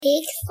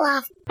Big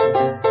fluff.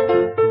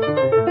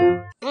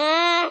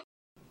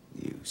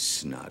 You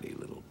snotty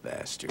little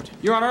bastard.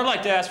 Your Honor, I'd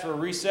like to ask for a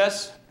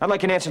recess. I'd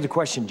like an answer to the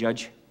question,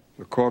 Judge.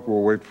 The court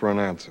will wait for an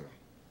answer.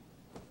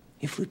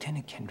 If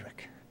Lieutenant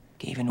Kendrick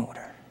gave an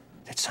order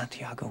that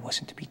Santiago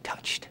wasn't to be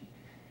touched,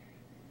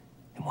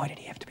 then why did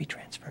he have to be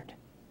transferred?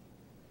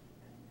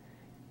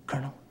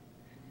 Colonel,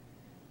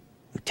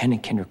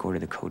 Lieutenant Kendrick ordered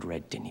the code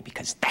red, didn't he?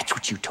 Because that's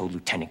what you told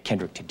Lieutenant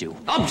Kendrick to do.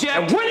 Object!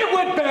 And when it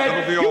went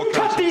bad, you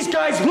cut these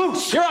guys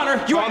loose! Your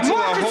Honor! You had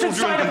markers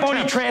inside a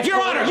phony transfer!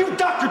 Your Honor! You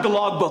doctored the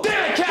logbook!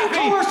 Damn it,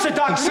 Captain! You coerced the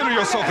doctor! Consider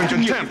yourself in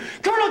contempt!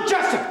 Colonel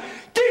Jessup,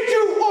 did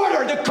you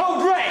order the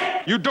code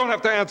red? You don't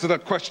have to answer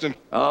that question.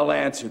 I'll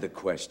answer the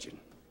question.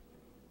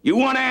 You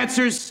want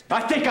answers?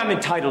 I think I'm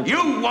entitled.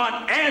 You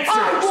want answers?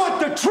 I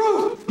want the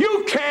truth!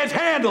 You can't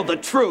handle the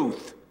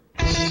truth!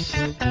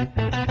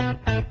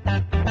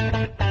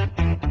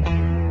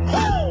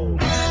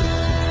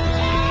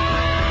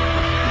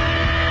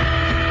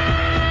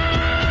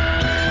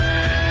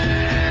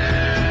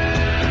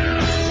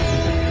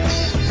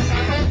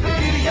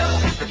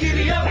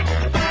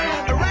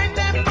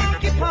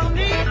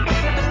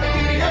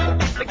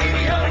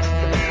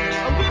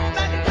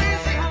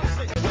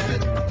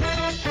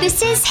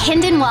 This is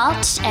Hynden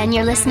Welch, and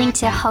you're listening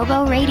to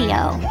Hobo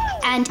Radio.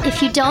 And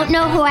if you don't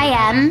know who I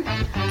am,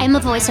 I'm a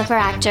voiceover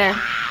actor.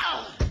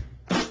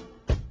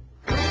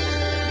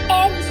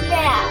 And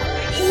now,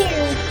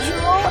 here's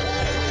Jewel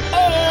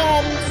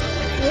and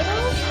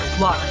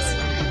Lars.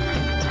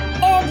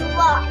 And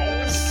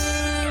Lars.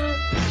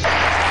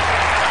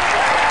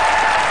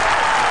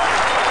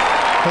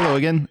 Hello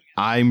again.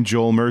 I'm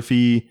Joel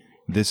Murphy.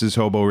 This is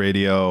Hobo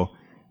Radio.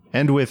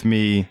 And with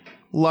me,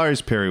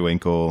 Lars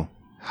Periwinkle.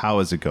 How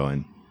is it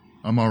going?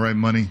 I'm all right,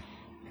 money.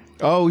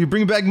 Oh, you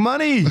bring back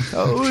money.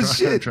 Oh,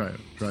 shit. Try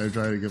to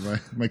get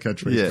my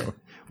catchphrase going.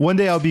 One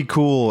day I'll be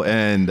cool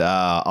and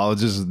I'll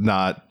just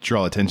not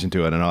draw attention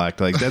to it and I'll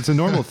act like that's a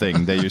normal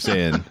thing that you're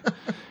saying.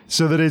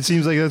 So that it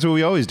seems like that's what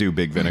we always do,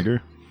 Big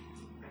Vinegar.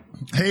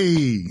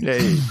 Hey.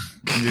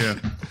 Yeah.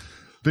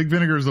 Big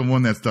Vinegar is the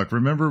one that stuck.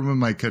 Remember when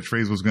my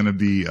catchphrase was going to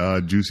be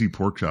juicy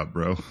pork chop,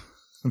 bro?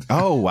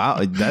 Oh, wow.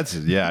 I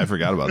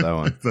forgot about that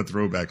one. That's a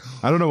throwback.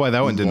 I don't know why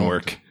that one didn't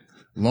work.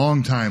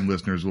 Long-time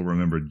listeners will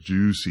remember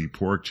juicy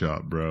pork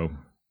chop, bro.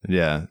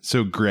 Yeah.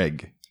 So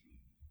Greg.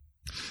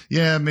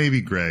 Yeah, maybe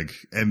Greg.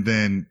 And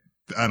then,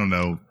 I don't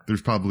know,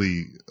 there's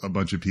probably a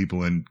bunch of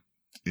people in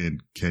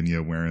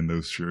Kenya wearing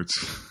those shirts.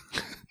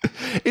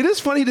 It is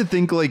funny to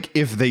think, like,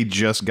 if they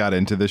just got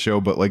into the show,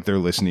 but, like, they're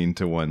listening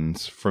to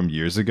ones from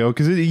years ago.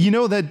 Because,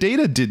 that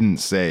data didn't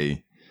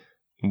say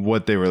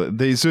what they were.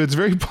 So it's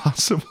very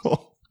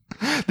possible.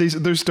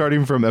 They're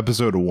starting from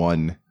episode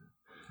 1.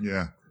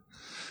 Yeah.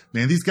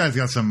 Man, these guys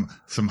got some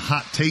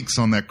hot takes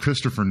on that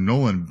Christopher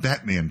Nolan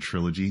Batman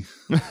trilogy.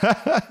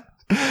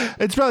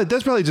 That's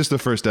probably just the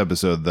first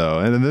episode, though.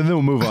 And then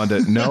they'll move on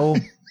to,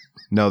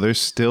 no, they're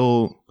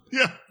still...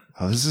 Yeah.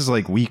 Oh, this is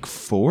like week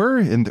 4?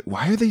 And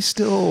why are they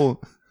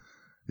still...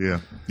 Yeah.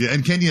 Yeah,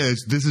 in Kenya,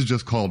 this is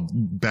just called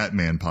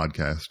Batman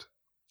Podcast.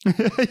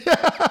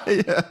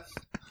 Yeah.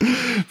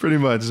 Pretty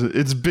much.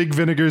 It's Big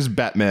Vinegar's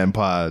Batman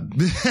Pod.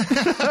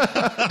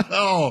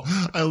 Oh,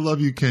 I love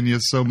you, Kenya,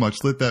 so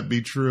much. Let that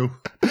be true.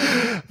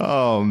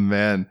 Oh,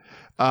 man.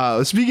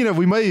 Speaking of,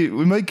 we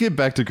might get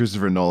back to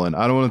Christopher Nolan.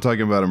 I don't want to talk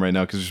about him right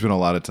now because there's been a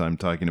lot of time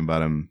talking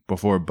about him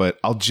before. But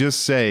I'll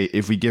just say,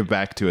 if we get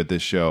back to it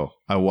this show,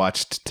 I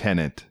watched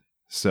Tenet.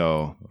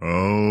 So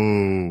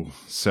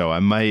I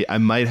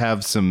might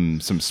have some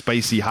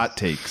spicy hot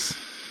takes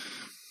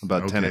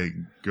about Tenet. Okay,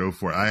 go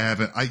for it.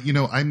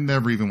 I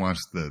never even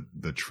watched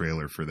the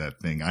trailer for that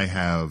thing. I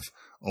have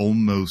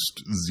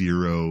almost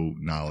zero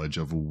knowledge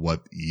of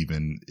what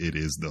even it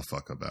is the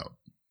fuck about.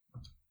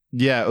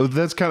 Yeah,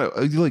 that's kind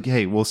of like,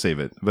 hey, we'll save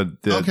it.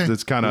 But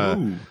that's kind of...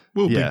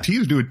 Whoa, big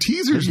teasers. Doing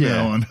teasers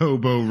now on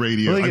Hobo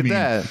Radio. Look at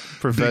that.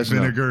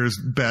 Professional. Big Vinegar's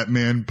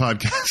Batman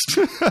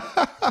Podcast.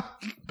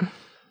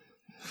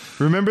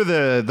 Remember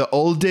the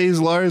old days,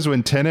 Lars,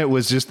 when Tenet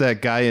was just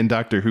that guy in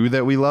Doctor Who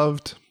that we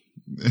loved?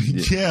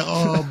 Yeah,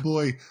 oh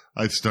boy.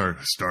 I started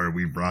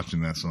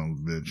watching that son of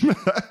a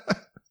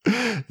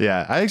bitch.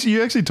 Yeah,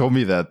 you actually told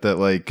me that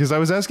like, because I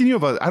was asking you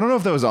about, I don't know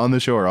if that was on the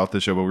show or off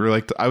the show, but we were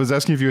like, I was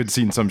asking if you had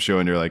seen some show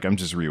and you're like, I'm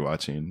just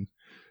rewatching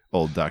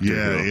old Doctor Who.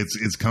 Yeah,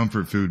 it's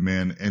comfort food,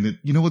 man. And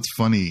what's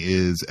funny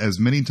is, as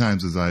many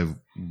times as I've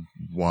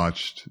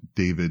watched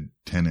David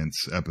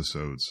Tennant's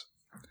episodes,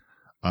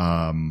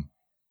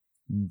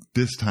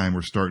 this time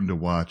we're starting to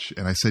watch,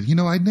 and I said,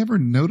 I'd never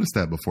noticed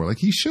that before. Like,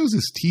 he shows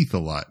his teeth a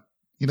lot.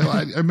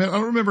 I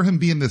don't remember him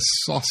being this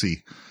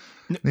saucy.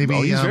 Maybe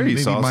he's very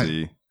maybe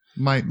saucy.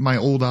 My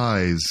old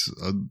eyes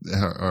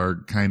are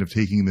kind of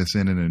taking this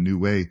in a new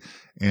way.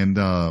 And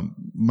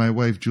my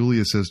wife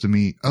Julia says to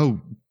me,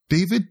 "Oh,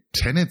 David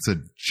Tennant's a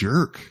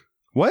jerk."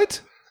 What?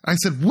 I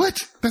said,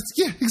 "What?"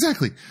 Yeah,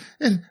 exactly.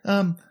 And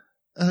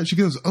she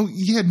goes, "Oh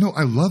yeah, no,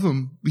 I love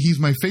him. He's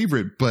my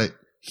favorite, but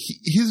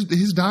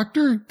his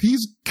doctor,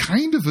 he's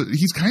kind of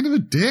a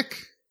dick.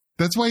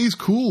 That's why he's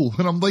cool."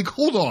 And I'm like,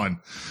 "Hold on."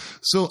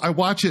 So I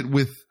watch it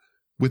with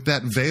with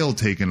that veil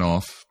taken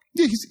off,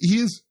 yeah, he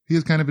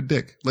is kind of a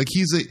dick. Like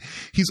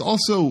he's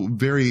also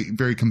very,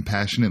 very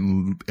compassionate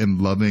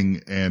and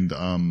loving and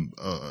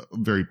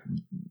very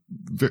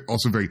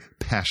also very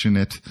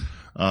passionate.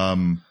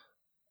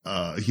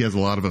 He has a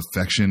lot of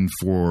affection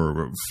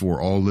for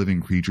all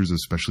living creatures,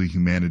 especially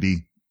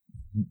humanity.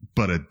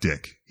 But a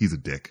dick. He's a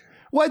dick.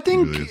 Well, I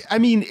think, really I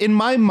mean, in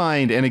my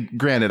mind, and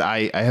granted,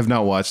 I have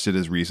not watched it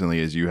as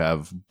recently as you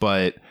have,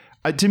 but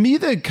to me,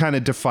 the kind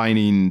of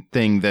defining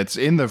thing that's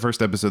in the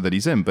first episode that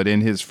he's in, but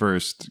in his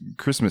first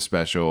Christmas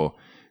special,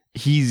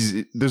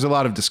 there's a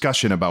lot of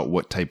discussion about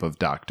what type of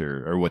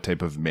doctor or what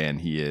type of man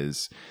he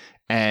is.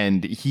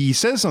 And he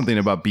says something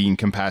about being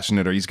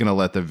compassionate, or he's going to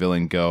let the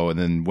villain go. And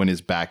then when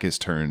his back is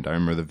turned, I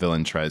remember the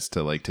villain tries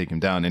to like take him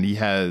down, and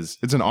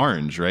it's an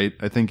orange, right?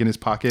 I think in his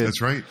pocket.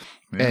 That's right.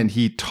 Yeah. And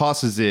he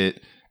tosses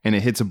it, and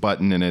it hits a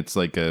button, and it's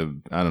like a,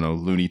 I don't know,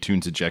 Looney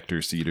Tunes ejector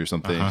seat or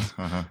something.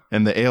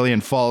 And the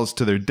alien falls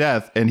to their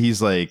death, and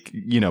he's like,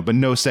 but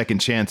no second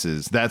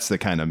chances. That's the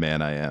kind of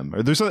man I am.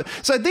 So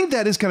I think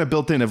that is kind of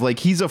built in of like,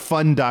 he's a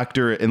fun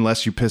doctor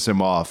unless you piss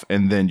him off,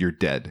 and then you're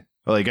dead.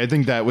 Like, I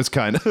think that was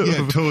kind of.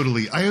 Yeah,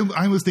 totally. I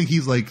always think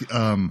he's like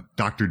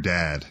Dr.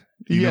 Dad.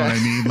 You know what I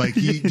mean? Like,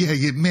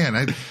 man,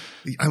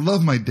 I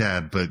love my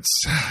dad, but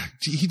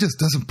he just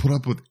doesn't put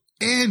up with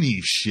any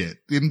shit.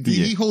 And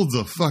he holds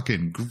a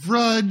fucking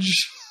grudge.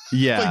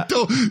 Yeah.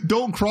 Like,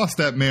 don't cross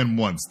that man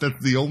once.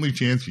 That's the only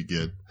chance you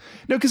get.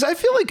 No, because I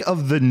feel like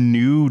of the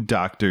new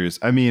doctors,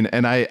 I mean,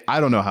 and I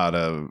don't know how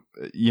to,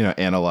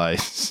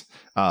 analyze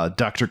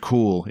Dr.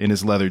 Cool in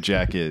his leather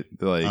jacket,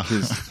 like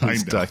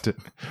his doctor.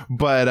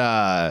 But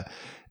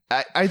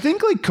I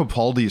think like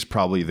Capaldi is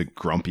probably the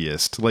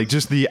grumpiest, like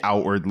just the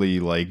outwardly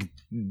like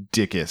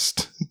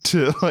dickest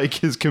to like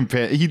his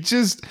companion.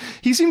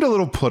 He seemed a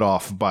little put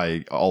off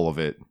by all of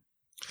it.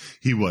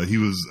 He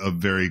was a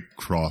very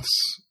cross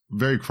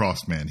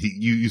man.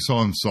 You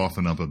saw him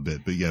soften up a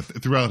bit, but yeah,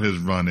 throughout his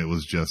run, it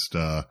was just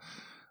no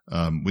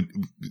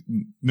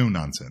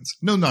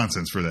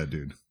nonsense for that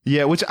dude.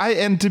 Yeah, I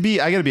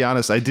gotta be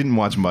honest, I didn't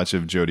watch much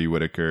of Jodie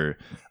Whittaker,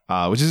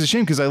 which is a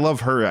shame because I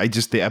love her.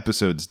 The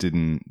episodes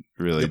didn't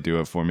really do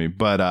it for me,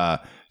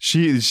 but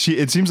she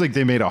it seems like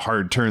they made a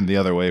hard turn the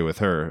other way with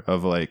her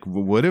of like,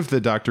 what if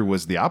the doctor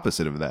was the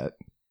opposite of that?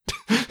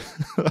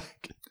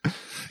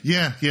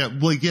 Yeah.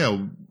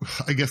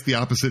 I guess the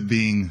opposite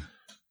being,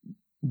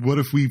 what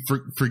if we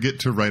forget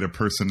to write a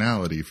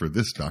personality for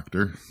this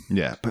doctor?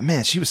 Yeah, but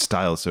man, she was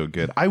styled so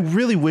good. I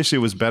really wish it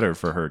was better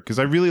for her because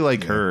I really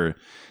like her,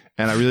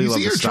 and I really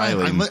love the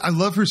styling. I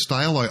love her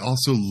style. I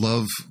also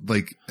love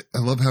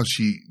how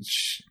she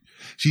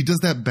does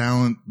that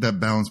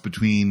balance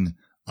between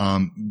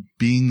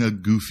being a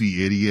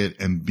goofy idiot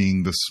and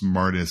being the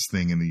smartest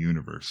thing in the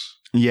universe.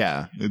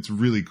 Yeah, it's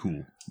really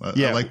cool.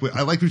 I like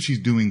what she's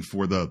doing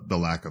for the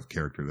lack of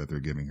character that they're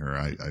giving her.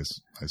 I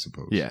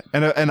suppose. Yeah,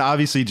 and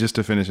obviously, just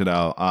to finish it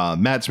out,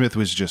 Matt Smith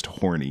was just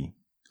horny.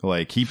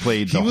 Like he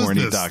played the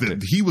horny doctor.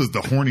 He was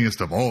the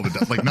horniest of all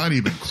the like not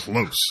even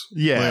close.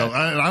 Yeah, like,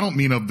 I don't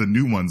mean of the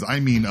new ones.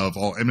 I mean of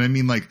all. I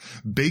mean like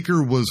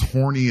Baker was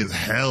horny as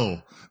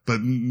hell,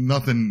 but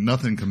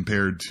nothing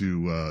compared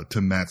to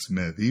Matt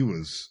Smith. He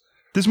was.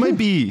 This might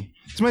be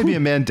a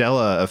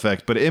Mandela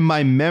effect, but in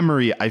my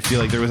memory, I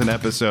feel like there was an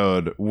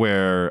episode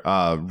where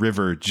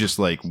River just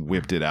like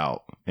whipped it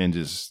out and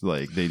just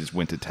like they just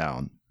went to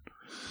town.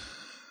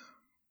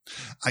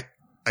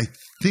 I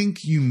think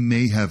you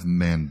may have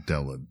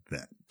Mandela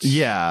that.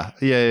 Yeah.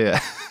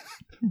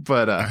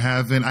 But I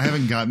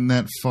haven't gotten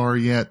that far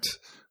yet.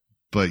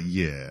 But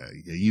yeah,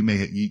 you may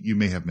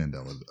have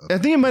Mandela. I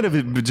think it might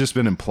have just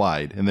been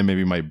implied, and then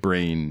maybe my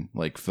brain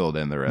like filled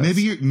in the rest.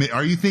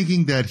 Are you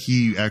thinking that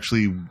he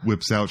actually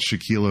whips out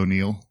Shaquille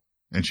O'Neal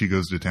and she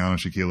goes to town on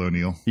Shaquille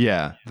O'Neal?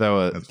 Yeah,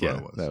 that's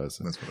what it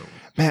was.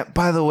 Man,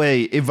 by the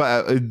way, if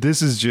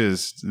this is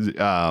just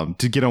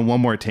to get on one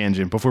more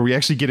tangent before we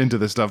actually get into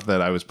the stuff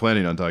that I was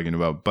planning on talking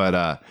about,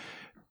 but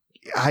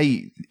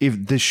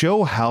if the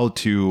show How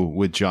To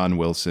with John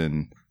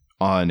Wilson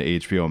on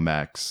HBO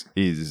Max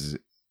is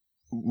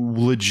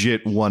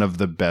legit one of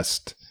the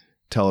best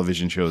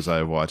television shows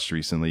I've watched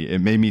recently.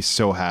 It made me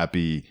so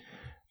happy.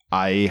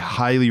 I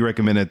highly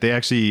recommend it.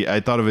 I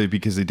thought of it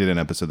because they did an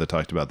episode that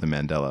talked about the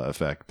Mandela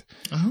effect.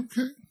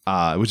 Okay.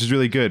 Which is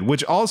really good.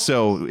 Which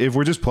also, if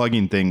we're just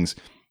plugging things,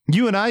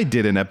 you and I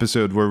did an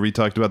episode where we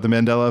talked about the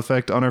Mandela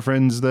effect on our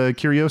friends, the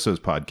Curiosos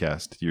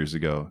podcast years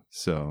ago.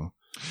 So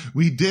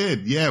we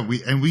did. Yeah.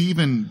 We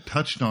even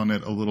touched on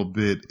it a little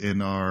bit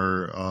in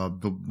our,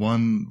 the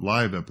one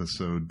live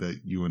episode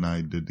that you and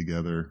I did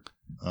together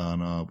on,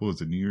 what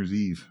was it? New Year's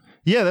Eve.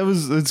 Yeah,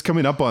 it's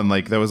coming up on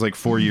that was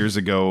 4 years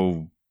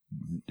ago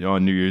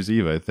on New Year's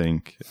Eve, I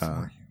think.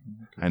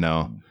 I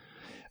know.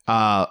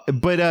 The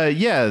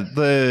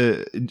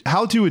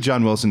How To with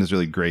John Wilson is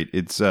really great.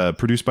 It's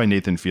produced by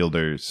Nathan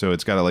Fielder, so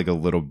it's got a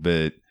little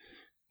bit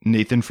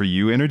Nathan For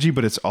You energy,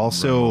 but it's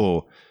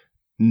also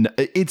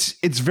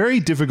it's very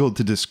difficult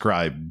to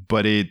describe,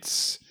 but it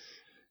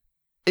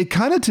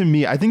kind of, to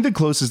me, I think the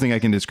closest thing I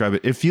can describe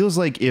it feels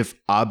like if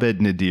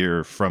Abed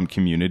Nadir from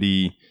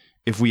Community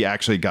if we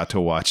actually got to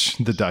watch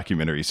the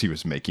documentaries he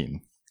was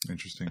making.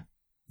 Interesting.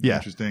 Yeah.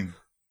 Interesting.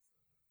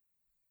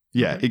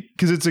 Yeah,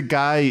 because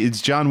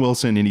it's John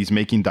Wilson, and he's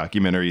making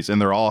documentaries,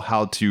 and they're all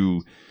how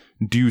to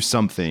do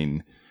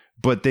something,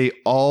 but they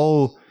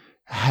all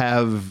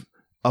have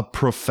a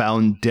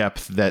profound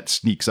depth that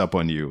sneaks up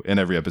on you in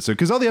every episode.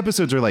 Because all the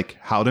episodes are like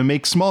how to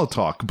make small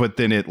talk, but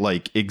then it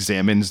like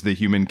examines the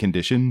human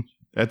condition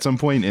at some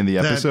point in the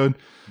episode.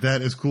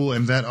 That is cool,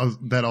 and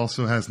that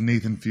also has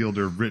Nathan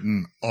Fielder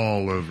written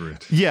all over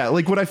it. Yeah,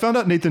 like when I found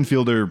out Nathan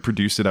Fielder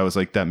produced it, I was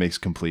like, that makes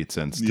complete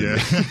sense to me.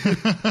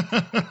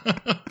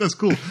 That's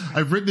cool.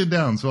 I've written it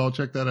down, so I'll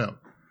check that out.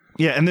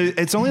 Yeah, and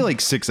it's only like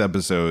 6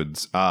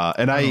 episodes,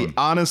 and I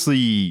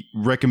honestly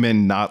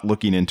recommend not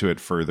looking into it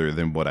further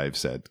than what I've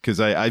said, because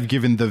I've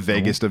given the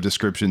vaguest of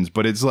descriptions,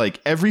 but it's like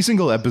every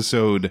single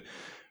episode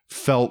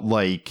felt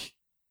like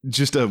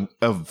just a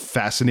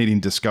fascinating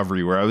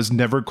discovery where I was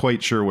never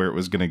quite sure where it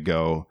was going to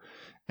go.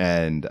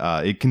 And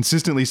it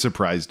consistently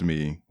surprised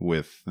me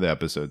with the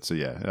episode. So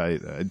yeah,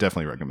 I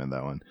definitely recommend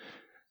that one.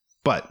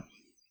 But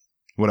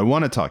what I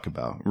want to talk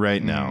about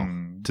right now,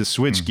 to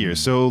switch gears.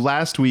 So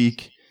last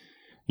week,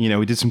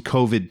 we did some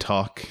COVID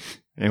talk,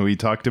 and we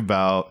talked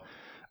about,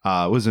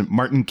 was it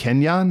Martin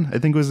Kenyon? I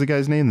think was the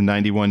guy's name, the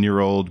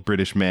 91-year-old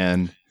British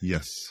man.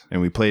 Yes. And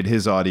we played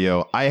his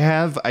audio. I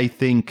have, I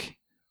think,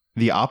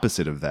 the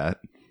opposite of that.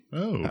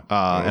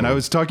 And I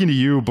was talking to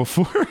you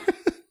before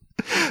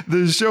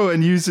the show,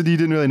 and you said you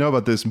didn't really know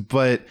about this,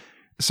 but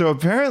so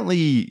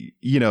apparently,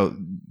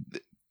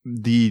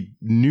 the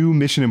new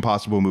Mission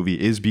Impossible movie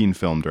is being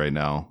filmed right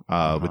now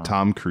with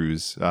Tom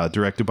Cruise,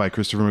 directed by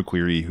Christopher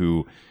McQuarrie,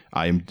 who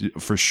I am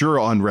for sure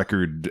on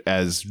record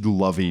as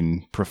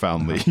loving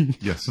profoundly.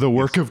 Yes, the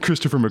work of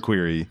Christopher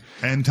McQuarrie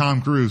and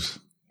Tom Cruise.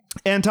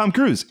 And Tom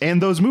Cruise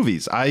and those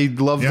movies. I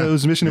love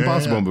those Mission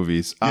Impossible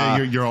movies.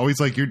 Yeah, you're always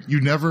like you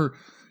never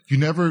you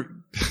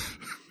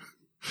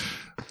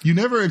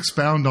never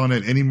expound on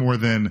it any more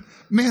than,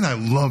 man, I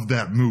love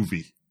that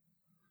movie.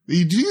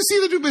 Did you see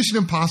the new Mission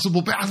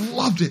Impossible? I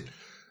loved it.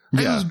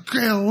 It was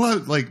great. I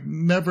loved it. Like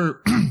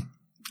never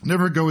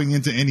going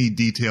into any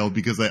detail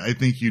because I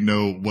think you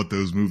know what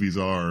those movies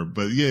are.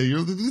 But yeah, it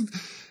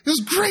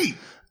was great.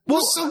 It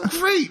was so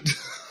great.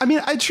 I mean,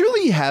 I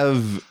truly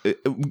have,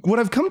 what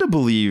I've come to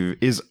believe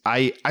is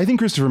I think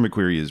Christopher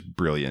McQuarrie is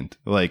brilliant.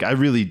 Like, I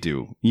really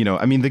do.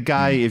 I mean, the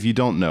guy, if you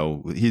don't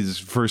know, his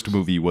first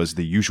movie was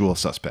The Usual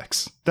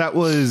Suspects. That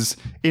was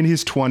in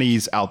his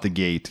 20s out the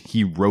gate.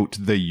 He wrote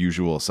The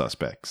Usual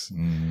Suspects.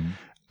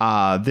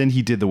 Then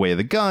he did The Way of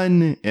the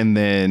Gun, and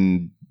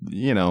then,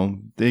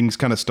 things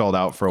kind of stalled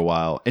out for a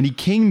while. And he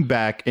came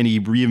back and he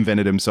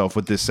reinvented himself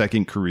with this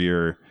second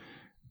career,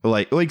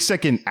 like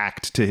second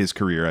act to his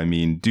career. I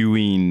mean,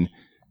 doing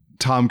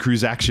Tom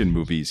Cruise action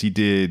movies. He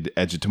did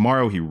Edge of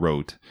Tomorrow. He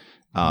wrote,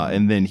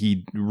 and then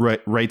he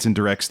writes and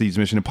directs these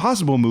Mission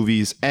Impossible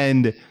movies.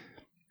 And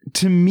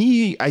to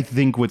me, I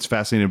think what's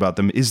fascinating about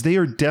them is they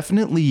are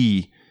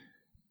definitely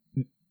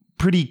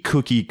pretty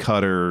cookie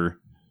cutter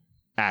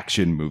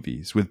action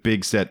movies with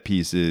big set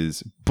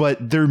pieces,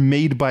 but they're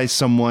made by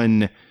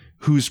someone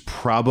who's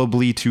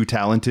probably too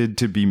talented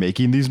to be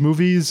making these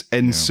movies.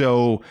 And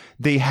so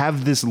they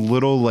have this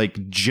little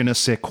like je ne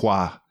sais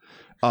quoi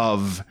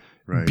of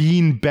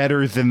being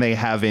better than they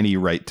have any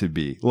right to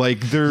be. Like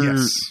they're,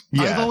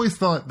 I've always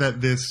thought that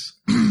this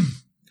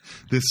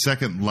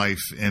second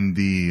life in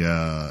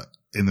the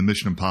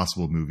Mission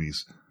Impossible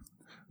movies,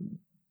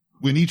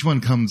 when each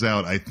one comes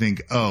out, I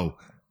think,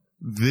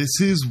 this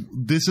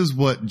is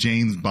what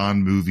James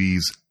Bond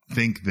movies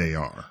think they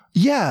are.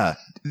 Yeah.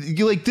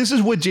 Like, this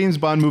is what James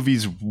Bond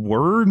movies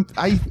were,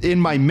 in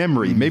my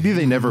memory. Maybe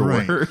they never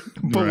were,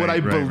 but what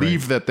I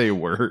believe that they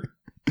were.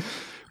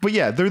 But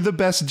yeah, they're the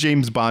best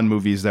James Bond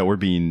movies that were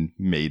being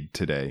made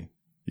today,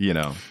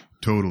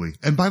 Totally.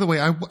 And by the way,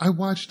 I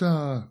watched,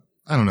 I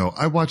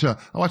watch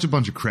a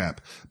bunch of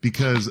crap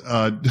because,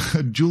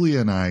 Julia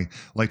and I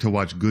like to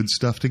watch good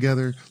stuff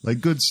together, like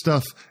good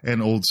stuff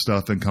and old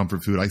stuff and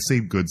comfort food. I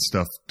save good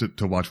stuff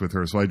to watch with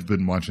her. So I've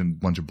been watching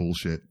a bunch of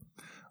bullshit,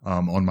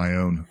 on my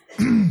own.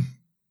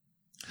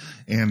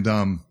 And,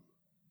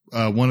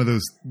 one of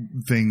those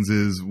things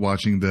is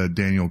watching the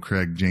Daniel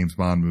Craig James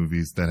Bond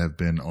movies that have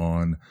been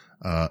on,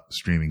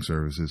 streaming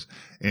services.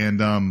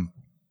 And,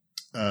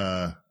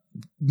 I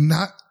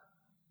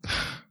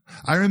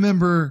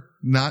remember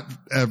not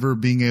ever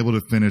being able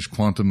to finish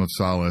Quantum of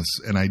Solace,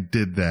 and I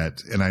did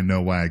that, and I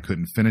know why I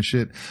couldn't finish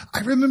it.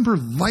 I remember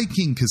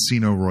liking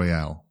Casino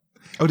Royale.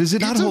 Oh, does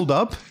it not hold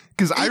up?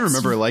 Because I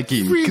remember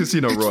liking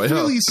Casino Royale. It's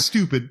really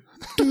stupid.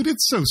 Dude,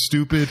 it's so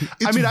stupid.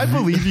 I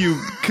believe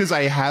you because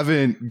I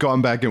haven't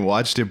gone back and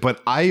watched it, but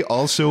I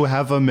also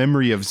have a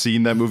memory of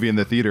seeing that movie in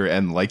the theater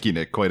and liking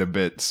it quite a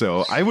bit.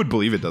 So I would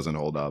believe it doesn't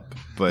hold up.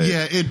 But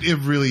yeah, it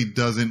really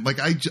doesn't. Like,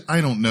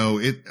 I don't know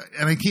it,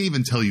 and I can't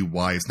even tell you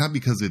why. It's not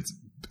because it's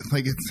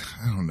I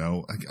don't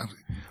know.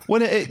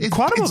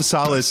 Quantum of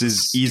Solace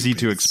is easy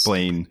to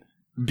explain.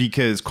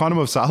 because Quantum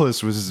of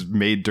Solace was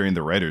made during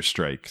the writer's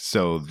strike.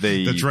 So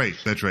That's right.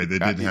 They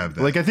did have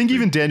that. Like, I think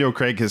even Daniel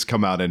Craig has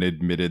come out and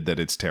admitted that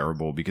it's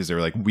terrible because they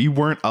were like, we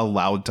weren't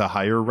allowed to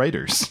hire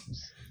writers.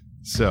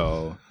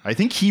 So I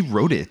think he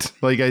wrote it.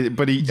 He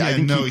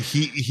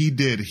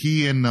did.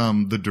 He and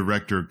the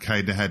director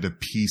kind of had to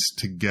piece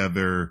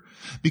together,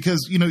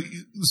 because,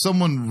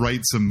 someone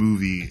writes a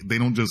movie, they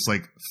don't just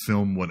like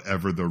film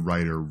whatever the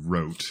writer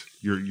wrote.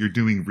 You're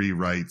doing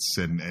rewrites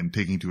and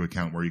taking into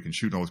account where you can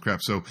shoot and all this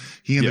crap. So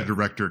he and the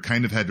director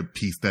kind of had to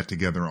piece that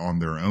together on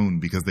their own,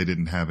 because they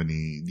didn't have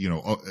any,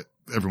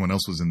 everyone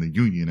else was in the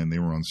union and they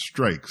were on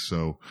strike.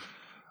 So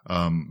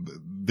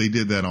they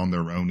did that on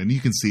their own, and you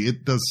can see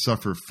it does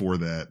suffer for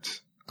that.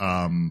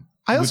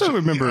 I also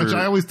remember,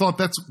 I always thought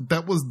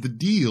that was the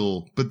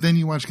deal, but then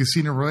you watch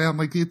Casino Royale, I'm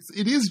like,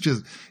 it's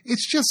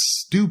just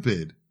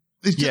stupid.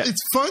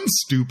 It's fun,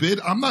 stupid.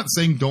 I'm not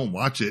saying don't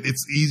watch it.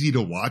 It's easy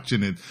to watch,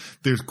 and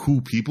there's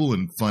cool people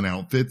and fun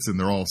outfits, and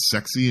they're all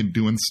sexy and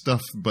doing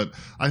stuff. But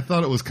I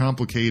thought it was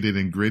complicated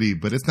and gritty,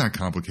 but it's not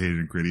complicated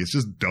and gritty. It's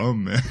just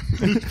dumb, man.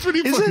 It's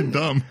pretty fucking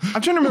dumb.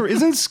 I'm trying to remember.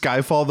 Isn't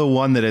Skyfall the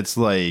one that it's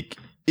like,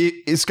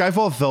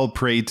 Skyfall fell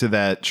prey to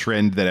that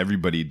trend that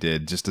everybody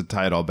did, just to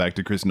tie it all back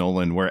to Chris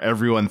Nolan, where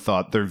everyone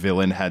thought their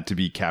villain had to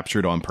be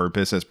captured on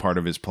purpose as part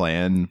of his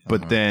plan.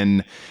 But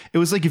then it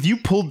was like, if you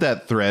pulled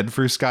that thread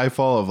for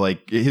Skyfall of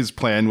like his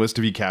plan was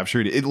to be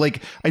captured,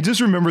 I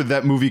just remember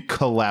that movie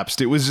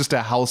collapsed. It was just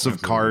a house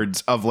of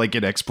cards of like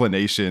an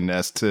explanation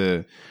as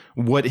to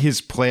what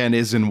his plan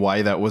is and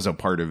why that was a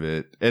part of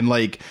it. And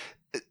like,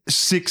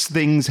 6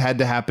 things had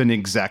to happen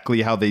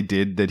exactly how they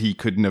did that he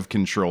couldn't have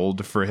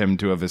controlled for him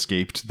to have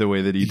escaped the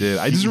way that he did.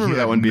 I just remember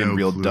that one being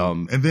real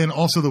dumb. And then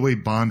also the way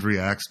Bond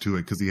reacts to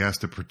it, because he has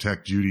to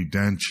protect Judi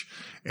Dench,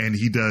 and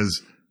he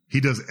does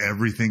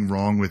everything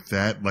wrong with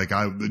that. Like,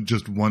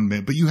 just one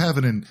man, but you have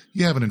an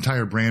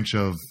entire branch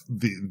of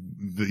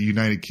the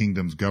United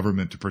Kingdom's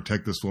government to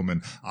protect this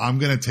woman. I'm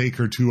going to take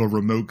her to a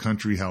remote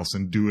country house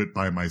and do it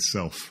by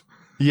myself.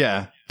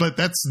 Yeah. But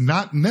that's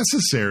not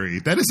necessary.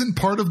 That isn't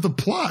part of the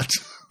plot.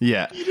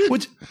 Yeah.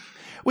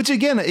 Which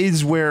again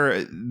is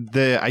where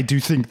I do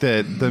think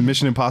that the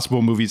Mission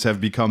Impossible movies have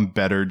become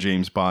better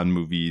James Bond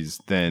movies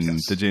than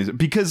the James,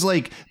 because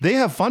like they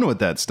have fun with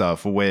that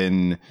stuff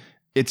when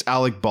it's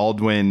Alec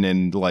Baldwin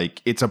and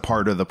like it's a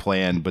part of the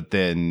plan, but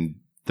then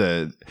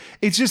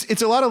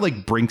it's a lot of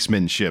like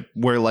brinksmanship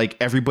where like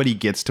everybody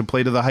gets to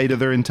play to the height of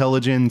their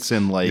intelligence,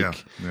 and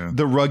like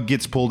the rug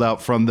gets pulled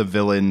out from the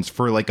villains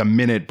for like a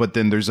minute, but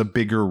then there's a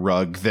bigger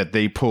rug that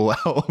they pull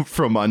out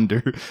from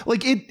under.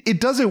 Like it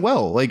does it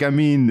well. Like, I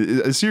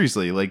mean,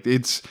 seriously, like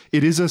it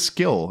is a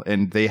skill,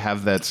 and they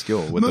have that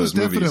skill with those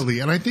movies. Most definitely.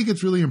 And I think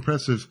it's really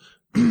impressive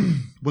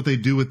what they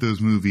do with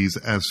those movies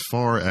as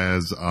far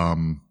as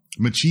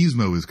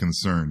machismo is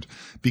concerned,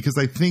 because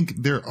I think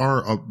there's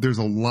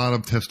a lot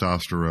of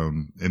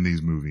testosterone in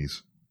these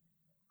movies,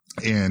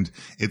 and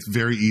it's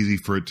very easy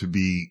for it to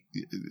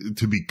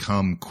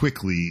become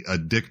quickly a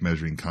dick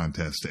measuring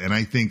contest. And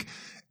I think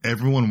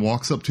everyone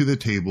walks up to the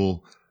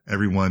table,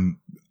 everyone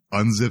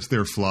unzips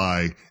their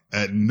fly,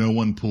 and no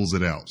one pulls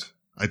it out.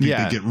 I think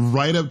they get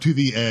right up to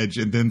the edge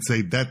and then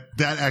say that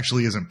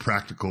actually isn't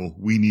practical.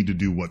 We need to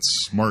do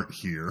what's smart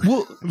here.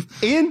 Well,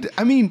 and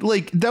I mean,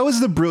 like, that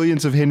was the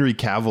brilliance of Henry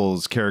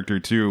Cavill's character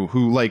too,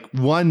 who like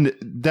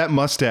that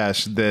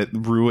mustache that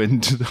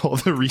ruined all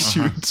the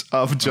reshoots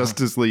of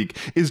Justice League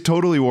is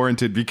totally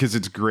warranted because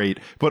it's great.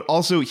 But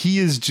also he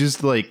is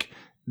just like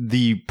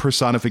the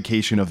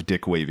personification of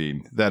dick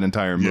waving that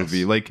entire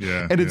movie.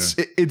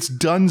 It's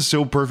done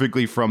so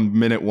perfectly from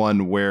minute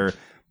one, where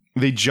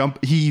they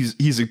jump.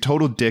 He's a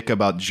total dick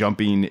about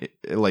jumping,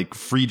 like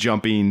free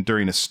jumping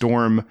during a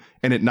storm,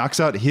 and it knocks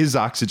out his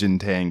oxygen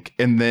tank.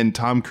 And then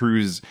Tom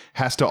Cruise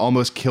has to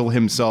almost kill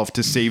himself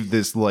to save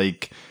this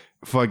like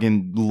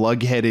fucking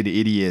lug-headed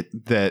idiot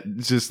that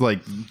just like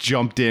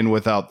jumped in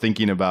without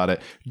thinking about it,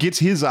 gets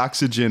his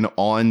oxygen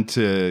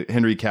onto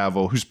Henry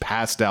Cavill, who's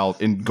passed out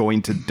and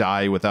going to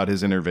die without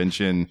his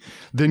intervention.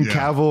 Then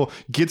Cavill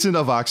gets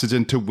enough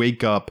oxygen to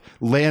wake up,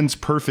 lands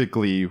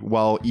perfectly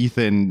while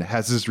Ethan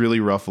has this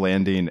really rough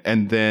landing,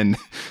 and then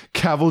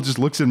Cavill just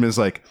looks at him and is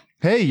like,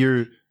 hey,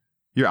 your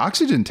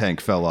oxygen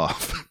tank fell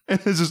off. And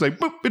it's just like,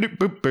 boop, boop,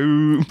 boop,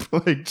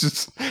 boop. Like,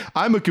 just,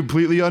 I'm a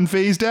completely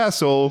unfazed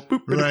asshole.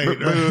 Boop, right.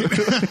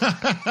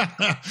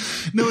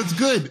 No, it's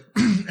good.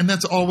 And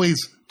that's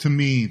always, to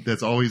me,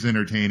 that's always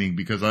entertaining,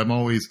 because I'm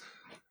always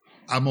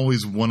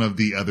one of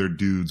the other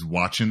dudes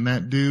watching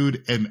that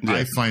dude. And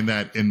I find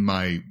that in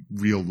my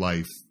real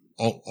life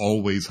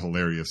always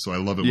hilarious. So I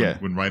love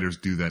it when writers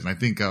do that. And I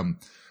think,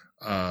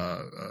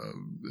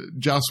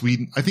 Joss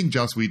Whedon. I think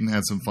Joss Whedon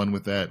had some fun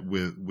with that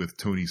with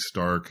Tony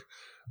Stark.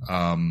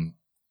 I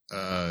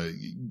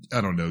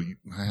don't know.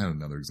 I had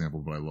another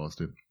example, but I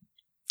lost it.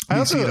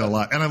 I see it a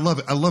lot, and I love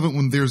it. I love it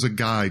when there's a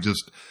guy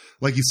just,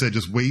 like you said,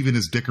 just waving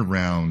his dick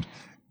around,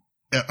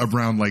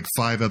 around like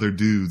 5 other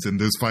dudes, and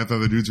those 5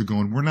 other dudes are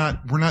going, we're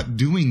not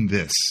doing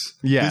this.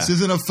 Yeah. This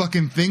isn't a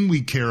fucking thing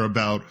we care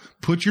about.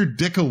 Put your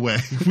dick away.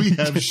 We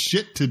have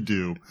shit to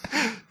do.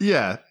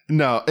 Yeah.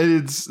 No,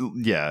 it's,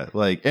 yeah,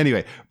 like,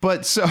 anyway.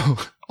 But so,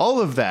 all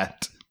of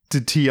that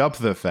to tee up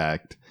the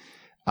fact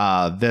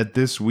that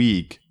this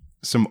week,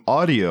 some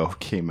audio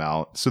came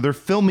out. So they're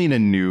filming a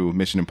new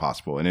Mission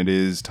Impossible, and it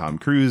is Tom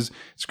Cruise,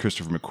 it's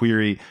Christopher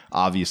McQuarrie.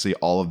 Obviously,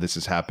 all of this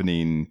is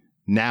happening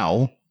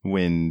now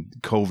when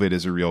COVID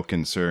is a real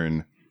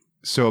concern.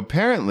 So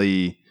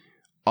apparently,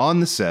 on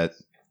the set,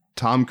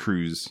 Tom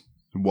Cruise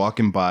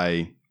walking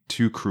by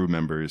 2 crew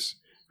members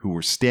who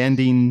were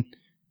standing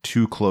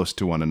too close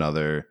to one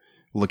another,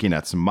 looking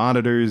at some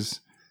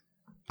monitors,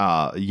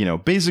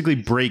 basically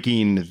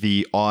breaking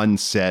the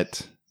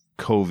on-set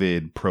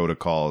COVID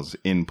protocols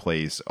in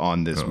place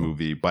on this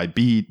movie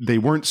they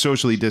weren't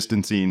socially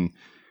distancing.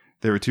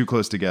 They were too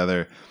close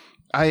together.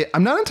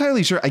 I'm not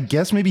entirely sure. I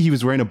guess maybe he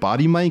was wearing a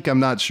body mic. I'm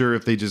not sure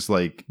if they just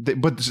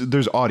but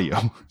there's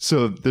audio.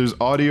 So there's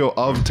audio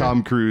of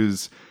Tom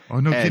Cruise. Oh,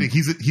 no kidding.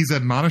 He's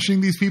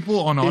admonishing these people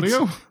on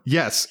audio?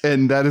 Yes.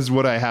 And that is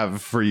what I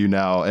have for you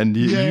now. And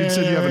you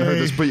said you haven't heard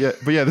this, but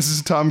yeah, this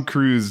is Tom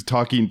Cruise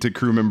talking to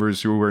crew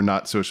members who were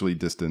not socially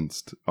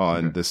distanced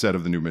on the set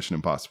of the new Mission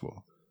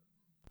Impossible.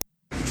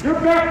 You're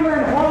back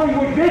there in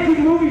Hollywood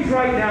making movies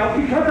right now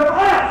because of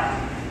us!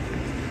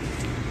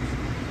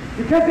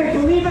 Because they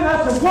believe in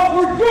us and what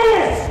we're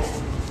doing!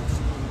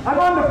 I'm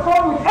on the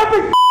phone with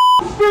every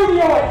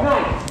studio at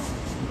night!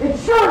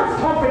 Insurance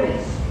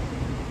companies!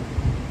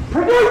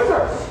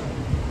 Producers!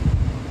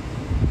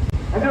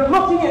 And they're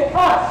looking at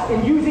us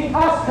and using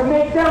us to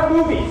make their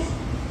movies!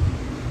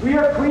 We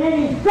are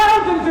creating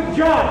thousands of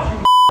jobs, you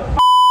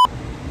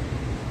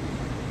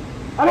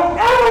I don't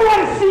ever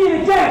want to see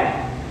it again!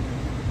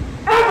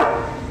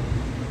 Ever!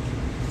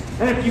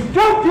 And if you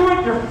don't do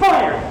it, you're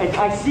fired. And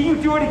I see you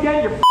do it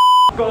again, you're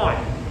gone.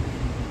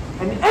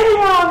 And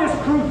anyone on this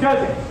crew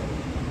does it.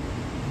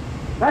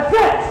 That's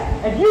it.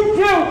 And you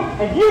too.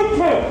 And you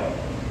too.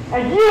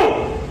 And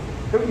you.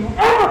 Don't you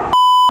ever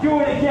do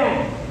it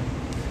again.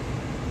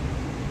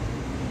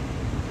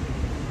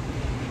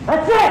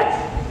 That's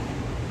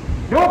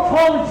it. No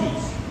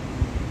apologies.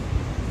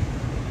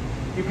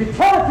 You can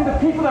tell it to the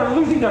people that are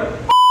losing their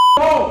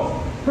homes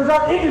because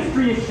our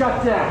industry is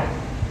shut down.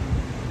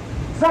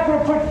 It's not going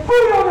to put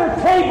food on their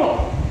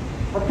table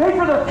or pay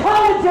for their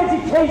college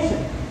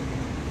education.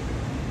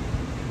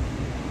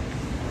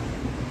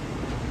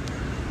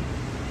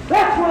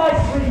 That's what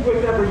I sleep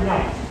with every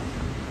night.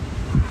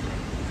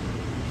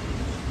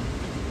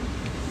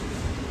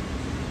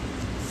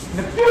 And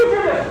the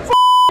future of this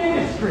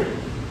industry.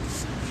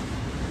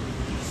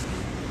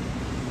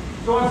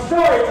 So I'm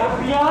sorry,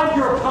 I'm beyond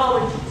your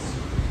apologies.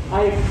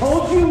 I have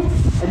told you,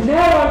 and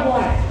now I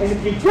want it. And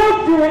if you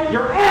don't do it,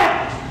 you're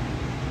out.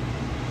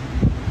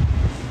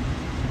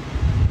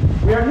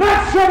 We are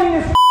not shutting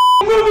this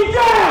movie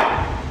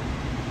down!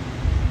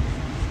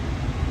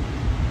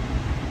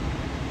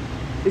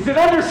 Is it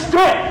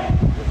understood?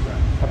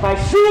 If I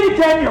see it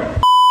again,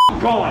 you're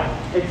gone.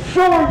 And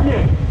so are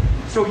you.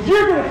 So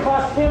you're going to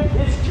cost him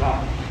his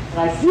job. And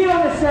I see it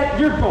on the set,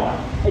 you're gone.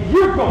 And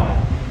you're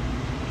gone.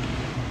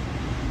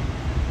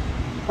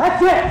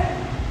 That's it.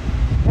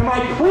 Am I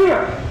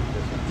clear?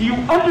 Do you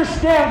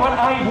understand what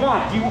I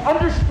want? Do you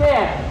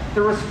understand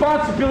the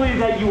responsibility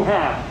that you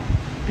have?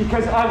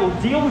 Because I will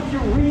deal with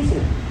your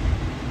reason.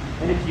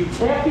 And if you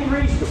can't be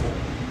reasonable,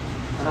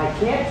 and I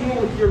can't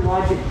deal with your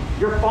logic,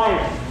 you're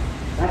fired.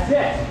 That's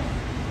it.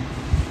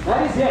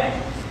 That is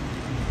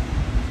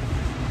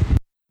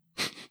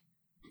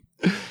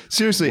it.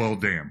 Seriously. Well,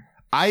 damn.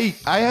 I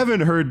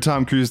haven't heard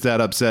Tom Cruise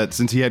that upset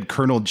since he had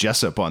Colonel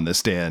Jessup on the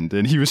stand,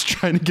 and he was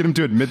trying to get him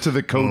to admit to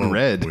the code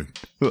red. Boy.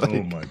 Like,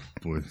 oh, my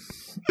boy.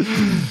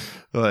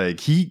 Like,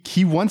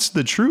 he wants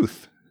the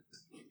truth.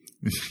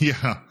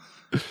 Yeah.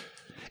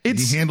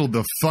 He handled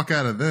the fuck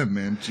out of them,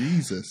 man.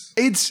 Jesus.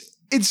 It's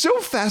so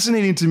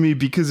fascinating to me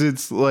because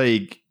it's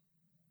like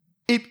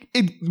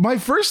my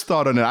first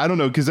thought on it, I don't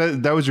know, because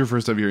that was your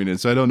first time hearing it,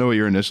 so I don't know what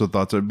your initial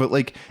thoughts are, but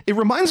like it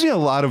reminds me a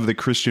lot of the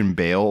Christian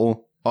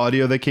Bale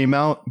audio that came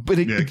out, but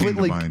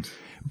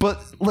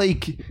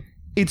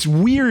it's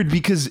weird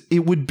because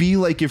it would be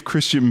like if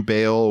Christian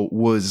Bale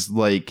was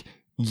like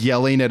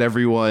yelling at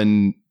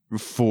everyone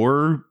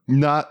for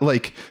not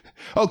like,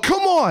 oh,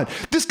 come on,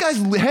 this guy's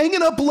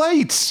hanging up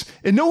lights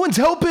and no one's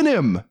helping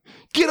him.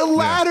 Get a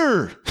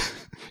ladder. Yeah.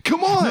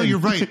 Come on. No, you're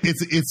right.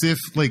 It's if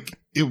like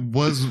it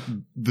was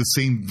the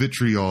same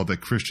vitriol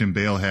that Christian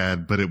Bale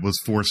had, but it was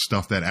for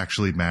stuff that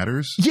actually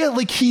matters. Yeah,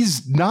 like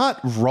he's not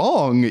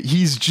wrong.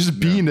 He's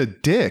just being a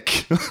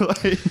dick.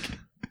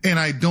 And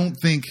I don't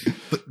think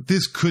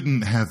this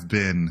couldn't have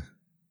been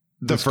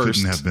the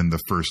first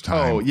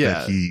time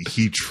that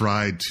he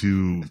tried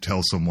to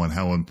tell someone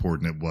how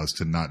important it was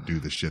to not do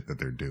the shit that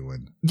they're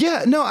doing.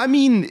 Yeah, no, I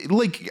mean,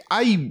 like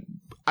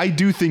I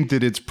do think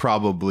that it's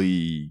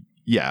probably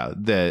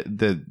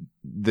that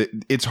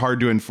it's hard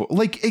to enforce,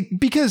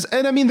 because,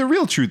 and I mean, the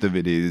real truth of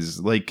it is,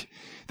 like,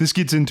 this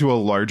gets into a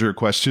larger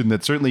question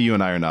that certainly you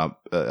and I are not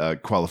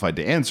qualified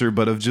to answer,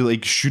 but of just,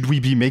 like, should we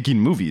be making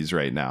movies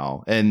right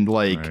now? And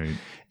like, Right.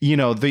 you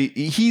know,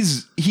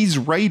 he's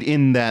right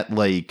in that,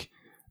 like,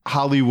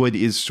 Hollywood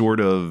is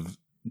sort of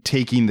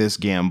taking this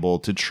gamble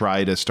to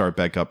try to start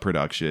back up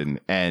production.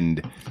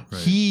 And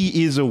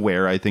he is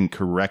aware, I think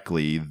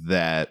correctly,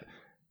 that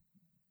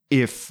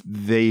if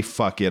they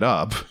fuck it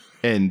up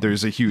and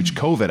there's a huge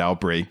COVID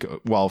outbreak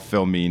while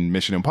filming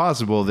Mission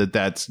Impossible,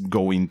 that's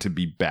going to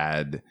be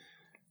bad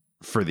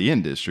for the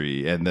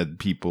industry, and that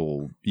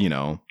people, you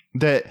know,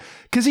 that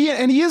because he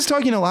is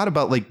talking a lot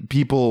about, like,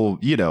 people,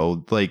 you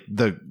know, like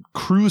the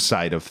crew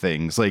side of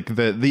things, like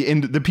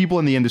the people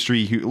in the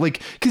industry who,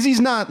 like, because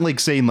he's not like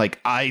saying like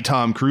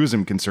Tom Cruise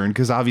am concerned,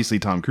 because obviously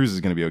Tom Cruise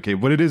is going to be okay,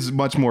 but it is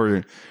much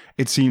more,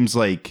 it seems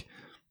like,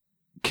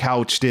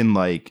 couched in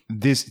like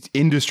this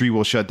industry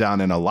will shut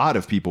down and a lot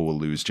of people will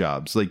lose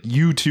jobs. Like,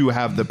 you two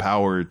have the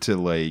power to,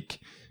 like,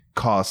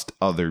 cost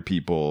other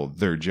people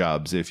their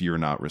jobs if you're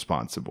not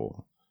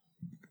responsible.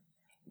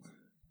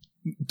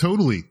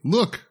 Totally.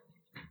 Look,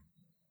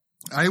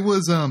 I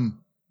was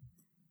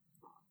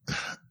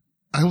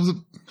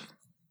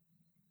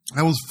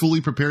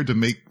fully prepared to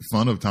make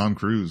fun of Tom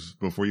Cruise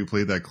before you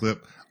played that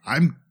clip.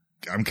 I'm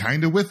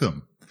kind of with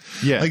him.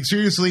 Yeah. Like,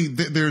 seriously,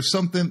 there's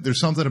something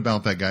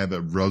about that guy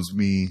that rubs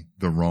me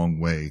the wrong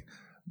way.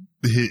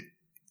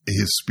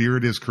 His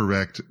spirit is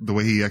correct. The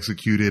way he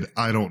executed,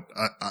 I don't know.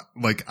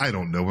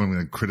 I'm going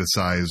to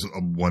criticize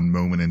one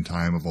moment in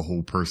time of a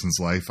whole person's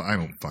life. I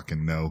don't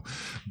fucking know.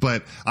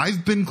 But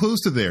I've been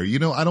close to there. You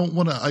know, I don't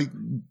want to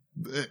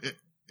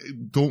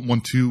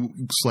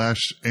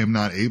 / am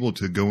not able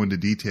to go into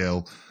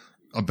detail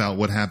about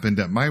what happened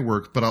at my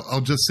work, but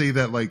I'll just say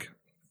that, like,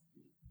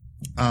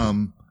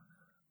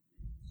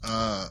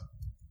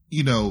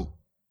 you know,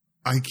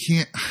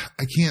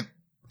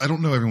 I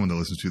don't know everyone that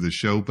listens to this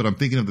show, but I'm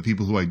thinking of the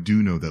people who I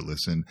do know that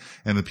listen,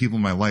 and the people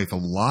in my life. A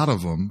lot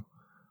of them,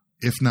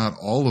 if not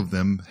all of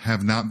them,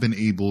 have not been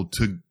able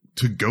to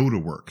go to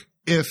work,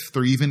 if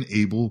they're even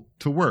able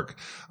to work.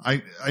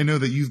 I know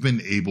that you've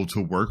been able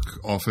to work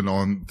off and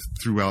on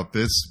throughout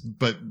this,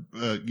 but,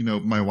 you know,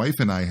 my wife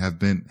and I have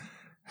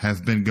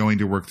been going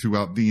to work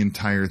throughout the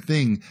entire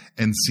thing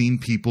and seen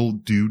people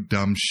do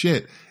dumb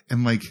shit.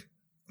 And, like,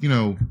 you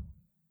know,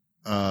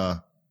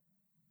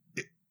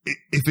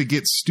 if it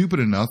gets stupid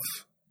enough,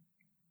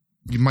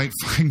 you might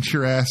find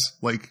your ass,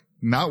 like,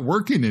 not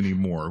working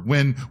anymore,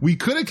 when we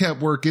could have kept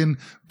working,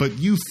 but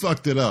you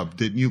fucked it up,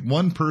 didn't you?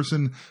 One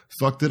person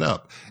fucked it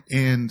up.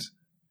 And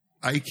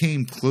I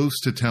came close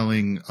to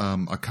telling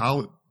a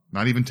colleague,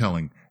 not even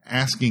telling,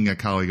 asking a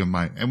colleague of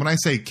mine. And when I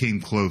say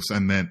came close, I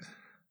meant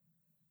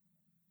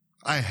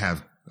I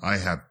have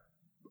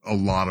a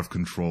lot of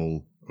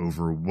control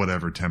over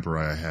whatever temper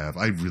I have.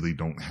 I really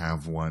don't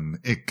have one.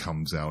 It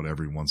comes out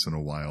every once in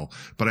a while.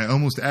 But I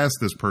almost asked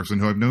this person,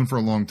 who I've known for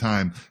a long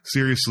time,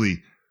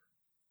 seriously,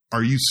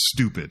 are you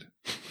stupid?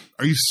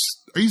 Are you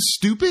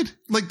stupid?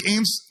 Like,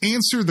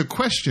 answer the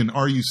question,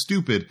 are you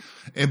stupid?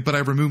 But I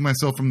removed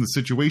myself from the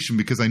situation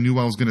because I knew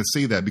I was going to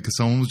say that, because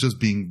someone was just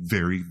being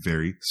very,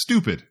 very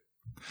stupid.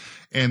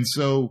 And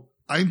so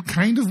I'm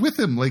kind of with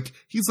him. Like,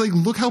 he's like,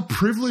 look how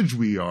privileged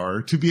we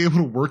are to be able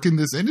to work in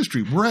this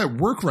industry. We're at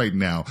work right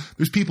now.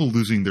 There's people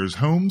losing their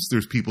homes.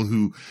 There's people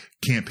who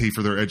can't pay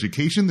for their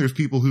education. There's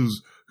people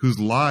whose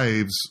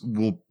lives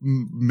will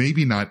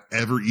maybe not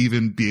ever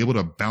even be able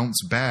to bounce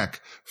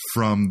back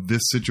from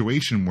this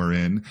situation we're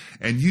in.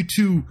 And you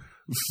two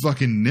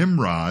fucking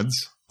nimrods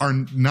are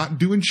not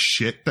doing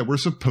shit that we're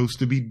supposed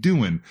to be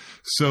doing.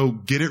 So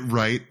get it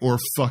right or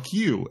fuck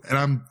you. And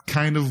I'm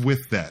kind of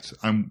with that.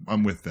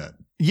 I'm with that.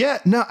 Yeah,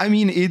 no, I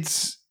mean,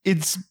 it's,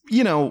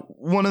 you know,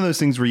 one of those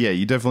things where, yeah,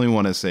 you definitely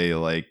want to say,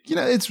 like, you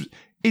know,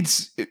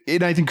 it's,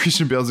 and I think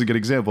Christian Bale's a good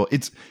example.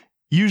 It's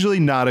usually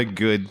not a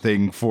good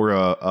thing for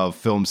a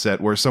film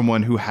set where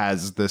someone who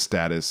has the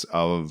status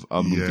of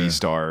a movie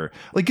star,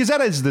 like, because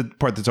that is the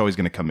part that's always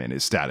going to come in,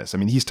 is status. I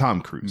mean, he's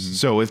Tom Cruise. Mm-hmm.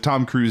 So if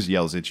Tom Cruise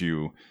yells at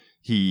you,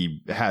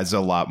 he has a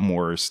lot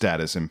more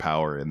status and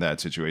power in that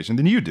situation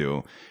than you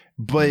do.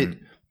 But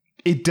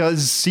it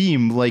does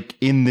seem like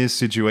in this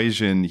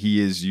situation, he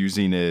is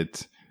using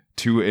it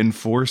to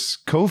enforce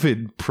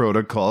COVID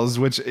protocols,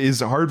 which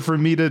is hard for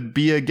me to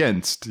be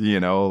against, you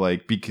know,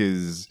 like,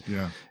 because,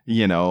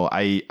 you know,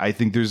 I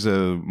think there's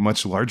a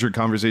much larger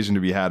conversation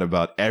to be had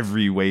about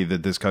every way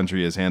that this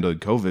country has handled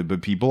COVID,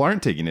 but people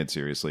aren't taking it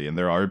seriously. And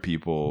there are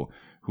people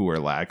who are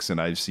lax. And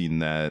I've seen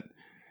that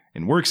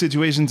in work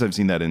situations. I've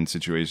seen that in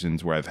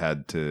situations where I've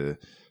had to,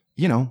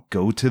 you know,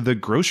 go to the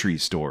grocery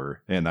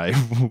store and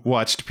I've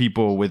watched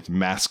people with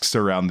masks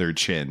around their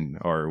chin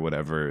or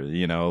whatever,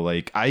 you know,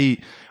 like I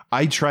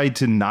try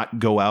to not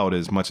go out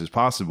as much as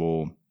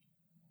possible.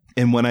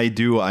 And when I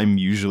do, I'm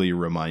usually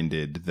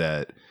reminded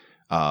that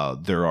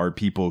there are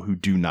people who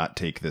do not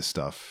take this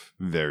stuff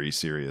very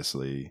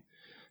seriously.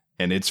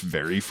 and it's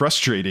very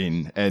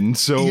frustrating. And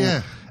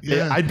so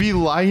Yeah. I'd be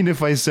lying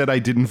if I said I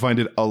didn't find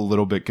it a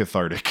little bit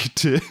cathartic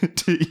to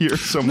hear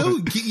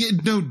someone.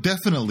 No,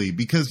 definitely,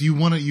 because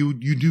you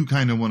do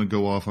kind of want to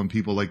go off on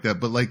people like that,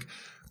 but like,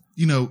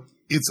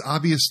 it's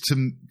obvious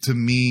to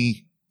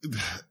me.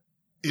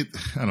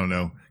 I don't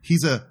know.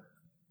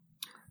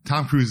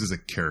 Tom Cruise is a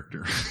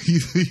character.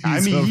 He's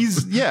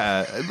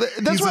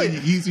that's why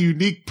he's a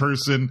unique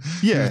person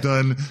who's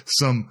done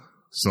some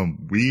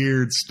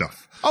weird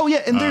stuff. Oh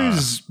yeah, and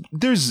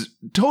there's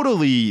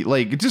totally,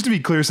 like, just to be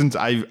clear, since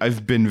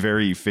I've been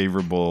very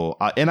favorable,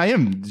 and I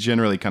am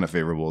generally kind of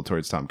favorable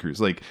towards Tom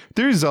Cruise. Like,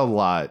 there's a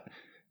lot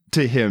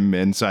to him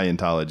and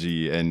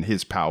Scientology and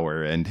his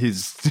power and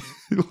his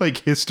like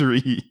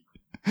history.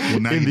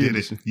 Well, now you did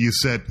it. You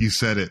said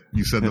it.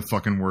 You said the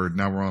fucking word.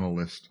 Now we're on a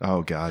list.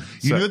 Oh God!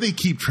 You know they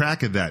keep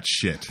track of that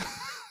shit.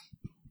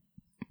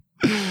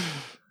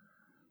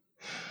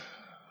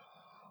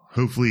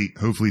 Hopefully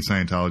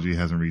Scientology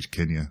hasn't reached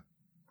Kenya.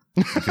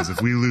 Because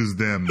if we lose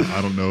them,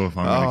 I don't know if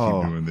I'm going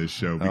to keep doing this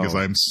show, because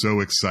I'm so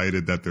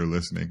excited that they're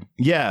listening.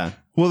 Yeah.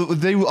 Well,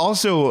 they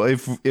also,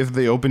 if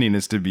the opening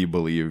is to be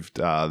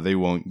believed, they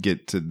won't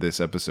get to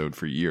this episode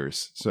for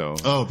years. So.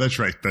 Oh, that's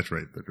right.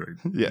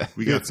 Yeah.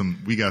 We got some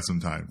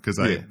time, because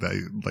I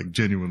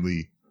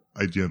genuinely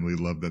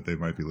love that they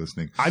might be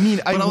listening. I mean,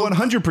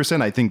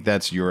 100%. I think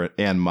that's your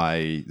and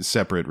my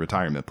separate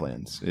retirement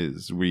plans.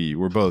 Is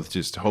we're both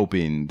just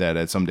hoping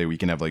that someday we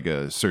can have like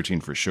a Searching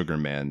for Sugar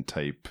Man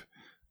type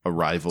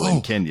arrival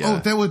in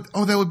Kenya.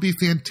 That would be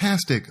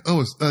fantastic.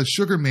 A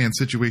Sugar Man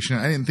situation.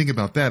 I didn't think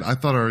about that. I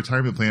thought our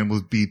retirement plan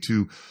would be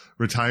to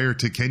retire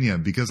to Kenya,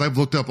 because I've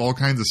looked up all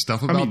kinds of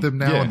stuff about them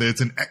now, and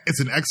it's an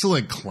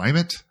excellent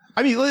climate.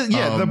 I mean,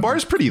 the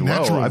bar's pretty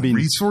low. Natural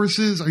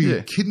resources. Are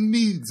you kidding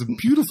me? It's a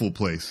beautiful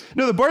place.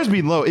 No, the bar's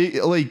being low.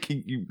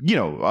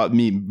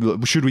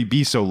 Should we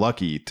be so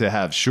lucky to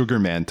have Sugar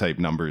Man type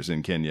numbers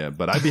in Kenya?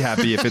 But I'd be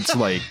happy if it's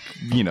 20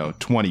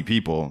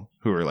 people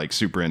who are like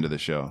super into the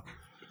show.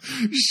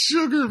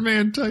 Sugar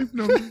Man type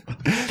number.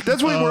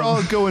 That's what we're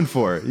all going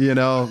for.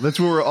 That's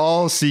what we're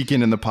all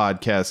seeking in the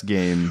podcast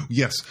game.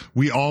 Yes,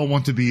 we all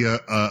want to be a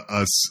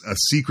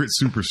secret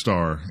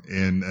superstar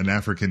in an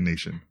African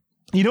nation.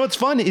 You know what's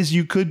fun is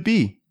you could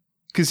be,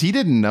 because he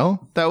didn't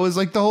know. That was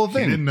like the whole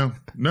thing. He didn't know.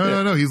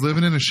 No. He's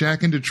living in a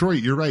shack in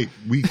Detroit. You're right.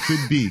 We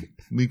could be.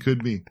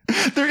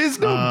 There is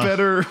no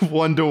better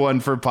one-to-one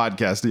for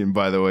podcasting,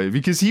 by the way,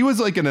 because he was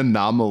like an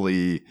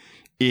anomaly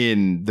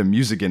in the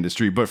music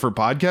industry. But for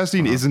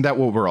podcasting, isn't that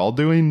what we're all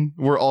doing?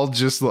 We're all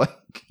just like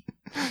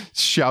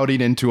shouting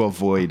into a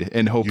void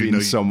and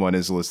hoping someone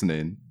is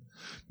listening.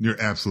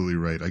 You're absolutely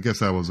right. I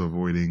guess I was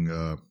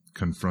avoiding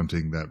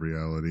confronting that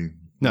reality.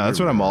 No,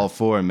 that's what I'm all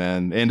for,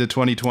 man. Into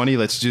 2020,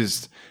 let's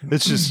just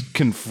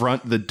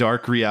confront the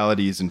dark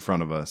realities in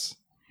front of us.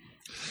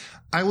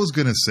 I was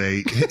going to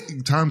say,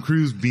 Tom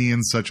Cruise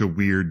being such a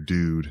weird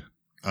dude,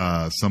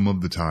 some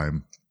of the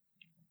time,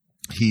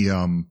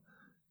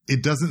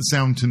 it doesn't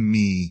sound to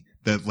me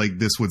that like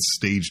this was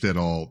staged at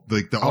all.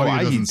 Like the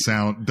audio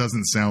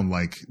doesn't sound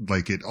like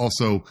it.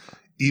 Also,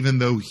 even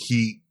though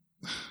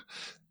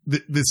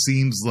this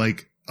seems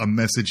like a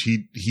message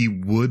he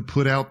would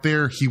put out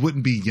there, he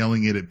wouldn't be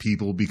yelling it at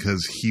people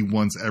because he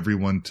wants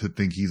everyone to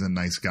think he's a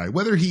nice guy.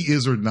 Whether he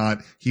is or not,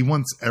 he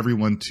wants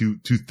everyone to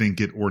think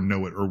it or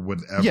know it or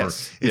whatever.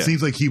 Yes, it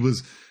seems like he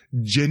was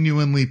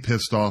genuinely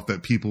pissed off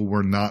that people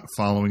were not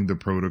following the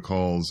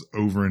protocols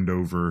over and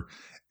over.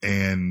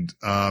 And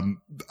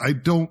I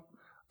don't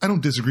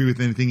disagree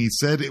with anything he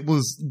said. It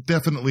was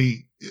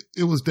definitely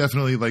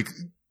like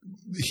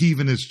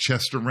heaving his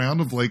chest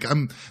around of like,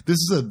 this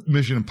is a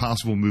Mission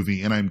Impossible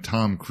movie and I'm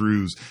Tom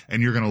Cruise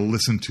and you're going to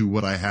listen to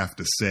what I have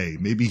to say.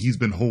 Maybe he's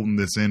been holding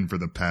this in for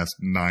the past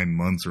 9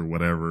 months or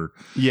whatever.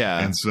 Yeah.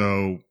 And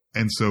so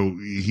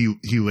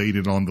he laid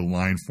it on the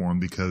line for him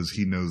because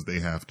he knows they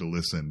have to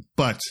listen.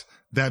 But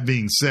that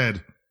being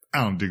said,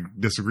 I don't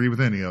disagree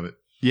with any of it.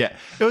 Yeah.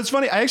 It was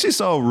funny. I actually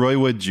saw Roy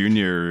Wood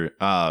Jr.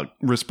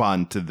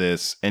 Respond to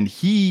this, and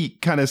he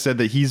kind of said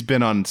that he's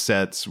been on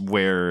sets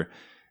where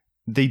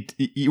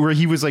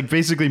he was like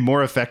basically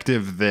more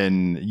effective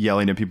than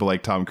yelling at people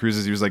like Tom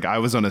Cruise. He was like, I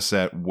was on a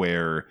set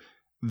where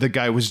the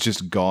guy was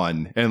just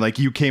gone and like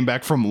you came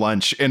back from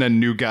lunch and a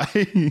new guy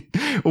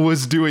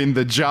was doing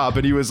the job,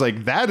 and he was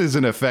like, that is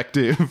an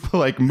effective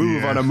like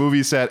move on a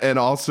movie set. And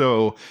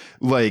also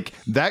like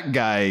that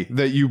guy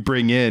that you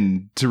bring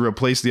in to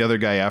replace the other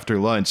guy after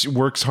lunch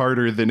works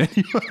harder than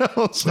anyone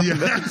else.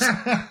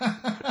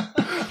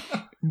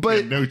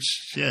 But no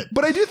shit.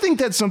 But I do think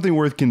that's something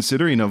worth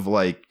considering of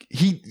like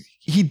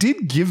he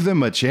did give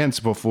them a chance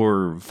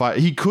before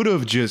he could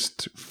have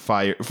just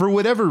fired for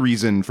whatever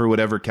reason, for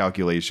whatever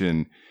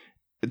calculation.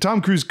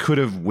 Tom Cruise could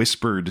have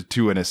whispered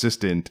to an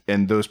assistant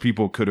and those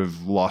people could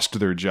have lost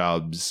their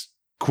jobs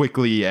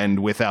quickly and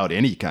without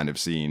any kind of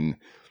scene.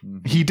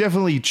 Mm-hmm. He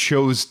definitely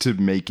chose to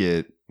make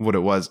it what it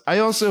was. I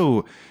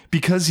also,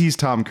 because he's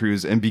Tom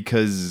Cruise and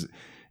because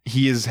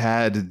he has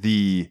had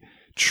the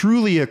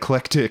truly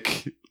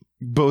eclectic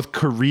both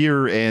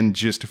career and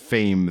just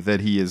fame that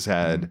he has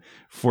had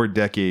for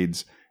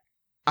decades,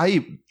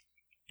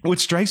 what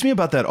strikes me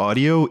about that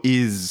audio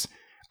is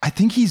I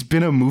think he's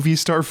been a movie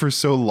star for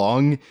so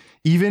long,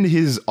 even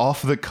his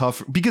off the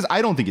cuff, because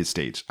I don't think it's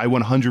staged. I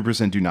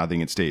 100% do not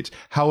think it's staged.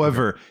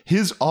 However,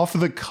 his off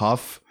the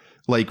cuff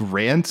like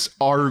rants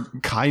are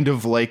kind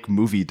of like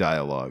movie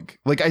dialogue.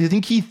 Like I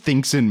think he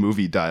thinks in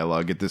movie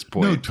dialogue at this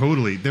point. No,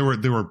 totally. There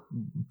were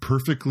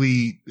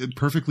perfectly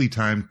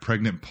timed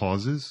pregnant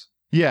pauses.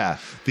 Yeah.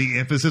 The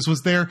emphasis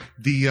was there.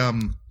 The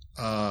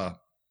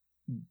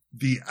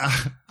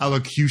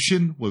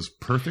allocution was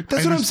perfect.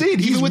 That's what I'm saying.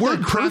 He's with word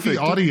that crappy perfect.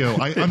 audio.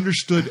 I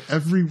understood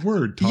every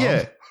word, Tom.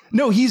 Yeah.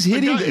 No, he's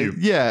hitting. got you.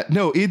 Yeah.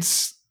 No,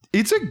 it's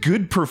a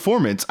good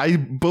performance. I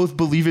both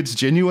believe it's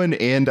genuine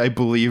and I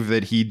believe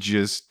that he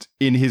just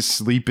in his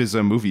sleep is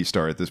a movie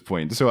star at this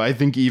point. So I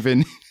think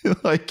even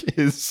like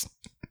his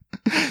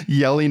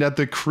yelling at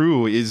the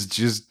crew is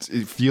just,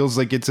 it feels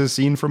like it's a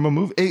scene from a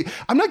movie.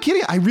 I'm not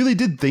kidding. I really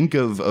did think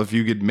of A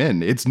Few Good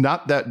Men. It's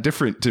not that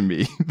different to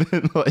me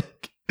than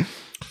like.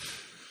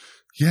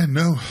 Yeah,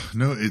 no,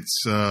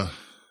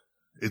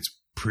 it's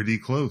pretty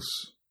close.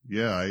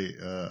 Yeah,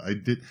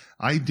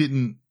 I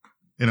didn't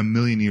in a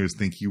million years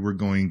think you were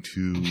going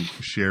to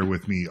share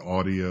with me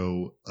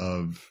audio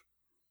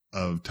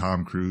of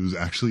Tom Cruise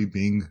actually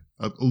being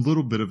a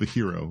little bit of a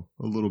hero,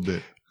 a little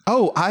bit.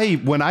 Oh,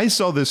 when I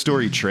saw this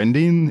story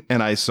trending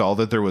and I saw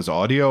that there was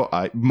audio,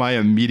 my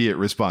immediate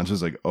response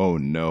was like, "Oh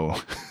no!"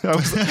 I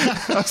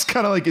was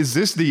kind of like, "Is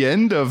this the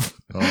end of?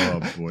 Oh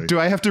boy!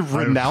 Do I have to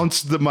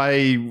renounce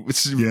my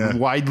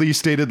widely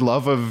stated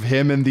love of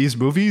him in these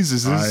movies?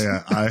 Is this?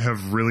 I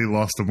have really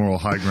lost the moral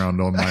high ground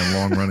on my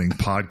long running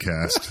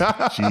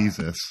podcast.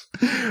 Jesus!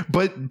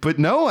 But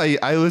no,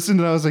 I listened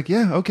and I was like,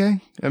 yeah, okay.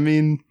 I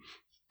mean,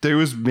 there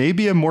was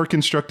maybe a more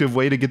constructive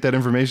way to get that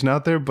information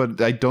out there,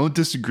 but I don't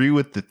disagree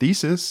with the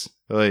thesis.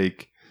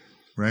 Like,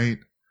 right?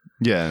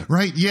 Yeah,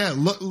 right. Yeah.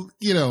 Look,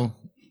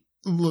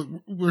 look,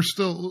 we're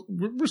still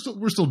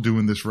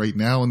doing this right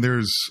now, and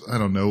there's, I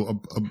don't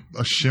know,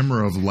 a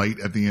shimmer of light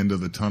at the end of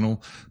the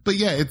tunnel. But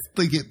yeah, it's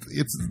like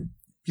it's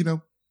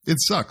it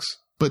sucks.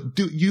 But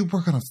you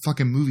work on a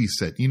fucking movie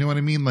set. You know what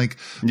I mean? Like,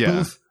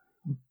 yeah.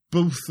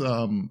 both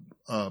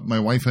my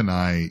wife and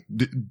I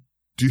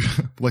do,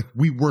 like,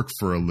 we work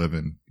for a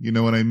living. You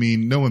know what I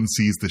mean? No one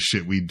sees the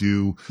shit we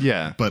do.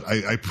 Yeah. But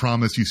I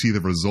promise you see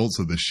the results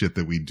of the shit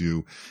that we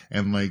do.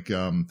 And like,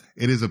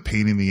 it is a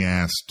pain in the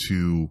ass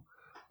to,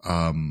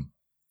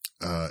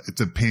 it's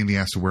a pain in the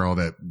ass to wear all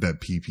that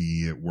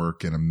PPE at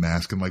work and a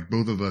mask. And like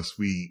both of us,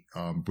 we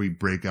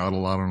break out a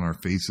lot on our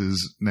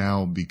faces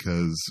now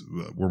because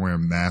we're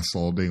wearing masks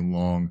all day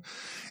long,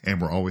 and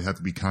we're always have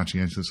to be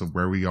conscientious of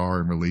where we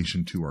are in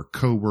relation to our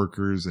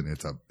coworkers. And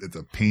it's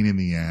a pain in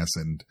the ass.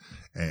 And,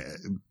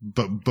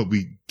 but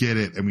we get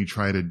it and we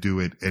try to do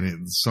it.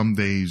 And some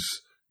days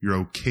you're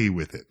okay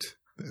with it.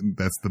 And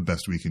that's the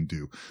best we can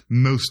do.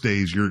 Most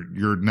days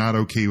you're not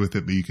okay with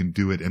it, but you can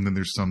do it. And then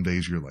there's some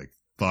days you're like,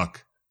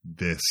 fuck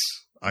this.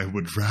 I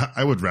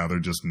would rather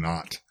just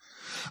not.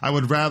 I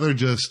would rather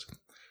just,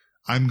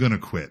 I'm going to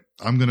quit.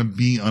 I'm going to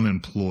be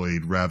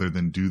unemployed rather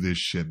than do this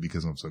shit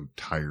because I'm so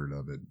tired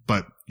of it.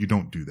 But you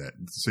don't do that.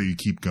 So you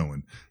keep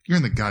going. You're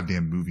in the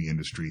goddamn movie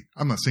industry.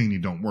 I'm not saying you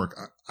don't work.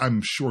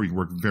 I'm sure you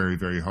work very,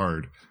 very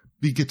hard.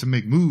 But you get to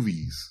make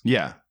movies.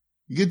 Yeah.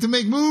 You get to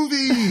make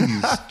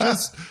movies.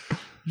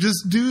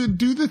 Just do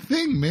the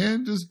thing,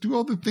 man. Just do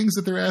all the things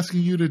that they're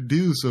asking you to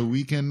do, so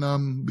we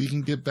can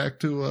get back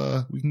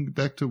to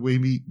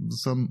maybe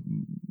some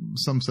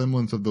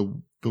semblance of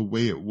the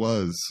way it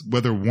was,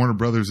 whether Warner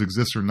Brothers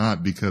exists or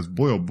not. Because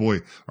boy, oh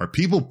boy, are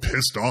people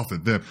pissed off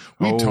at them?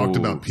 We talked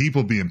about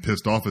people being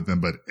pissed off at them,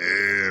 but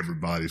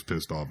everybody's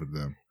pissed off at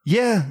them.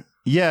 Yeah.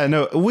 Yeah,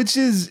 no, which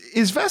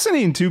is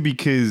fascinating too,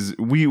 because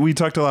we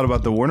talked a lot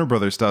about the Warner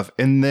Brothers stuff,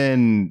 and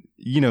then,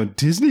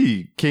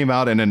 Disney came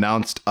out and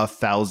announced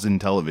 1,000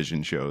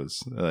 television shows.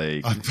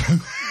 Like,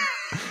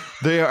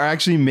 they are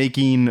actually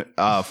making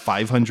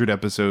 500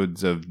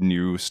 episodes of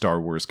new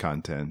Star Wars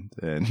content,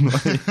 and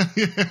like,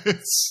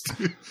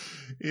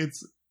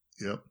 it's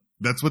yep,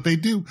 that's what they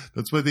do.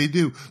 That's what they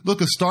do.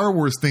 Look, a Star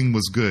Wars thing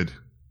was good.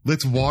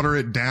 Let's water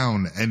it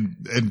down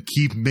and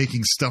keep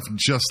making stuff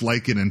just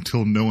like it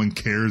until no one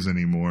cares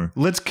anymore.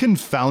 Let's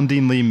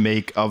confoundingly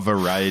make a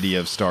variety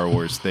of Star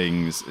Wars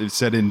things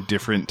set in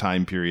different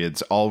time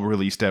periods, all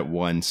released at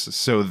once,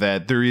 so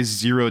that there is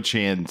zero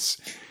chance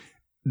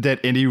that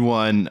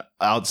anyone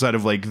outside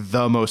of like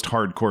the most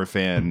hardcore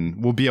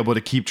fan will be able to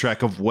keep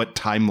track of what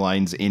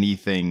timelines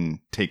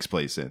anything takes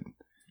place in.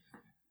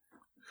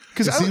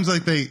 Because it seems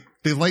like they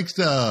liked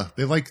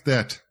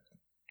that.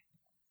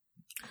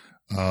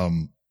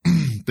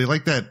 They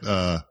like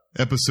that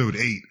episode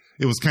 8.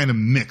 It was kind of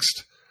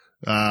mixed,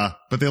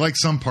 but they like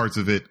some parts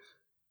of it.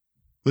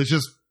 Let's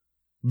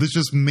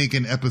just make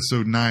an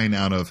episode 9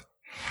 out of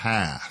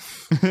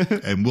half,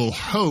 and we'll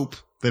hope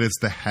that it's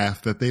the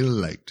half that they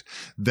liked.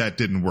 That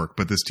didn't work,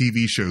 but this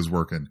TV show's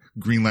working.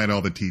 Greenlight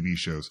all the TV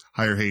shows.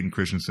 Hire Hayden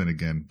Christensen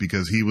again,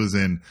 because he was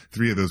in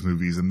 3 of those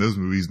movies, and those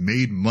movies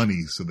made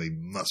money, so they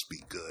must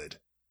be good.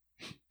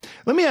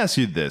 Let me ask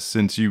you this,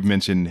 since you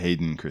mentioned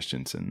Hayden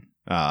Christensen.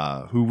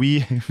 who we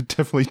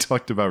definitely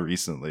talked about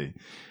recently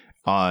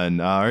on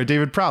our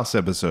David Prowse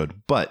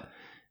episode. But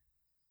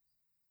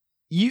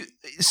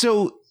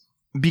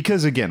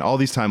because again, all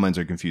these timelines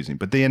are confusing,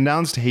 but they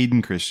announced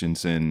Hayden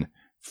Christensen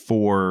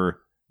for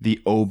the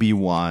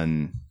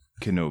Obi-Wan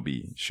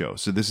Kenobi show.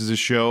 So this is a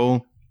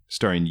show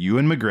starring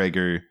Ewan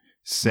McGregor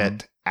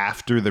set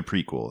after the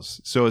prequels.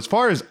 So as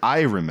far as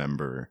I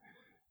remember,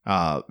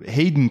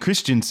 Hayden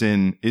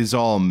Christensen is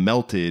all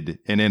melted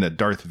and in a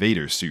Darth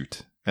Vader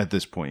suit at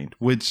this point,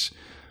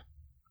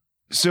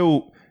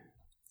 so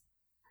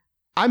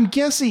I'm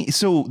guessing.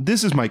 So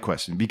this is my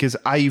question, because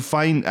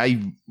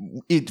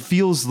it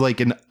feels like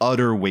an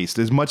utter waste.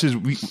 As much as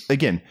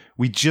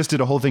we just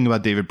did a whole thing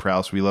about David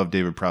Prowse. We love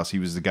David Prowse. He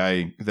was the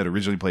guy that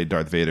originally played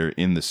Darth Vader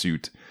in the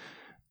suit.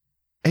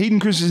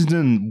 Hayden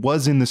Christensen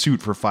was in the suit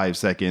for 5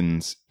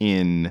 seconds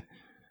in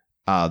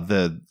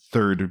the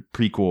third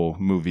prequel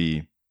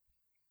movie.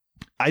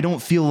 I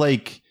don't feel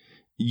like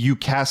you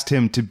cast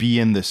him to be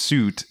in the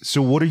suit.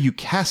 So what are you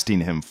casting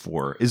him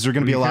for? Is there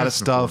going to be a lot of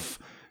stuff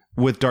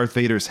with Darth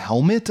Vader's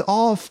helmet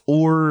off,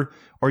 or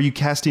are you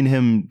casting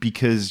him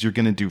because you're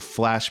going to do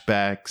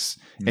flashbacks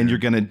and you're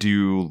going to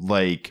do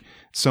like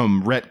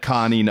some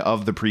retconning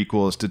of the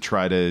prequels to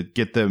try to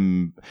get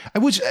them?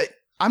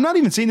 I'm not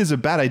even saying it's a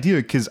bad idea,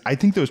 because I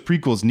think those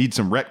prequels need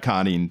some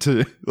retconning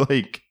to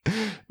like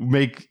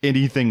make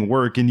anything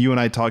work. And you and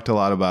I talked a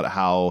lot about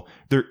how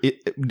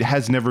it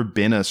has never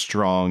been a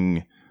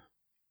strong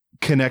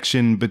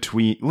connection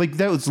between, like,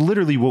 that was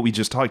literally what we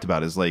just talked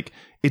about, is like,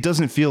 it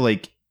doesn't feel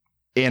like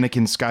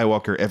Anakin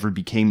Skywalker ever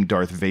became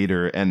Darth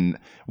Vader. And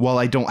while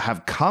I don't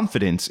have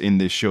confidence in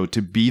this show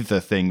to be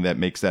the thing that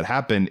makes that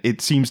happen, it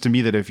seems to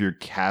me that if you're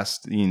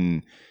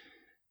casting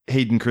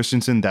Hayden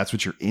Christensen, that's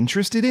what you're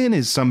interested in,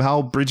 is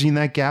somehow bridging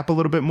that gap a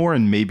little bit more,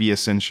 and maybe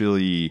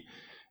essentially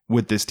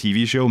with this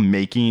TV show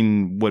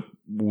making what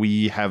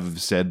we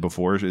have said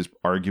before is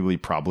arguably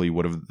probably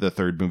what the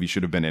third movie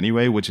should have been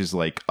anyway, which is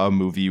like a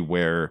movie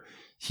where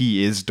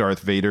he is Darth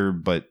Vader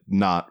but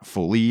not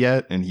fully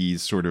yet, and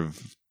he's sort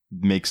of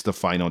makes the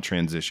final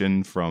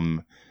transition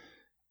from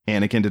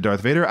Anakin to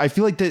Darth Vader. I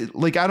feel like that,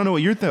 like, I don't know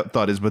what your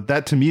thought is, but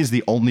that to me is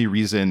the only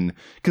reason,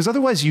 because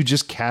otherwise you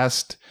just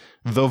cast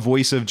the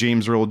voice of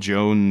James Earl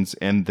Jones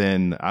and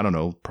then, I don't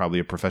know, probably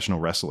a professional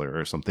wrestler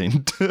or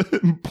something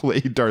to play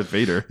Darth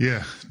Vader.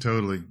 Yeah,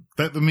 totally.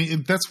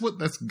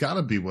 That's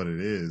gotta be what it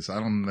is. I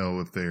don't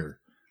know if they're,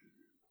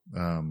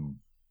 I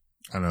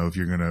don't know if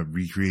you're going to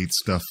recreate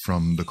stuff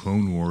from the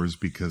Clone Wars,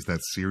 because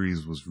that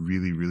series was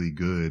really, really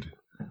good.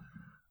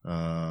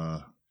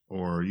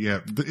 Or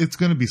yeah, it's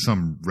going to be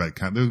some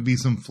retcon. There'll be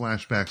some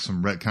flashbacks,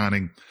 some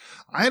retconning.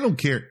 I don't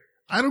care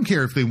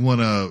if they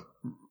want to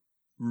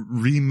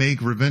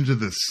remake Revenge of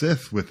the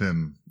Sith with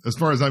him. As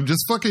far as I'm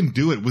just fucking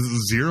do it with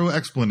zero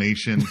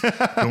explanation.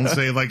 Don't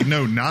say like,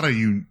 no, not a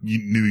new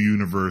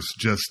universe.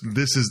 Just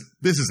this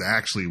is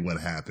actually what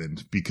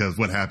happened, because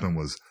what happened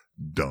was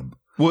dumb.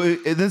 Well,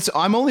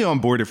 I'm only on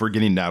board if we're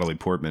getting Natalie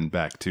Portman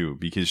back too,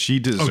 because she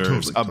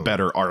deserves a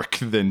better arc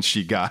than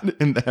she got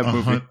in that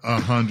movie.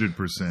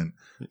 100%.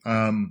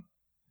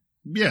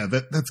 Yeah,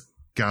 that's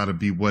gotta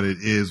be what it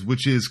is,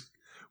 which is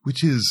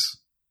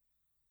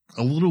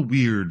a little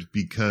weird,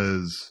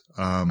 because,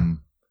 I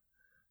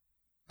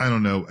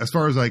don't know, as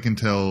far as I can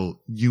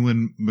tell,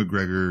 Ewan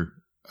McGregor,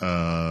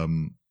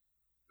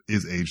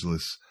 is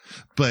ageless,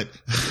 but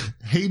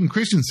Hayden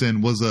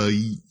Christensen was a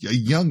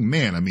young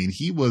man. I mean,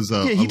 he was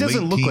he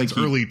doesn't look like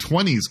early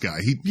 20s guy.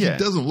 He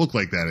doesn't look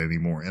like that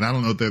anymore. And I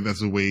don't know if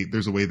there's a way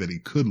that he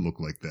could look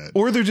like that.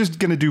 Or they're just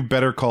going to do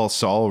Better Call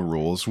Saul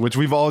rules, which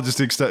we've all just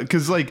accepted.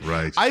 Because like,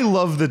 right. I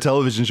love the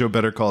television show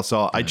Better Call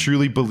Saul. I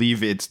truly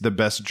believe it's the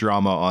best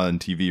drama on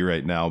TV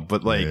right now.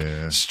 But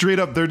like, straight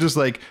up, they're just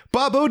like,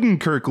 Bob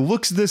Odenkirk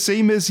looks the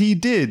same as he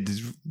did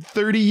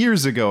 30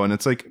 years ago. And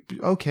it's like,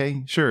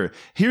 okay, sure.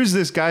 Here's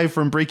this guy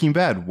from Breaking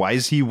Bad. Why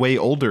is he way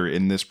older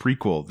in this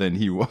prequel than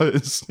he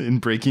was in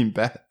Breaking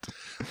Bad?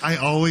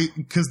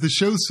 Because the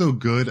show's so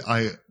good,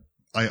 I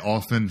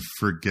often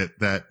forget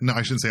that. No,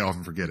 I shouldn't say I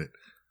often forget it.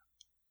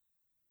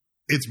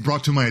 It's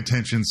brought to my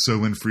attention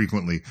so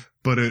infrequently,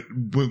 but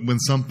when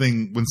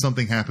something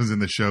happens in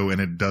the show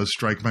and it does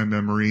strike my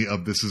memory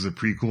of this is a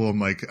prequel, I'm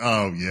like,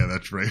 oh yeah,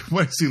 that's right.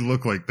 Why does he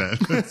look like that?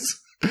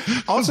 That's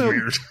also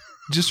weird.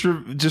 Just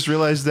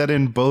realized that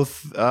in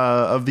both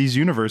of these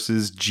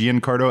universes,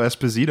 Giancarlo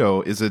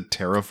Esposito is a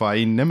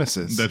terrifying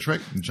nemesis. That's right.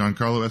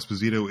 Giancarlo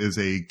Esposito is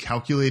a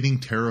calculating,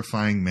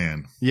 terrifying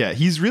man. Yeah,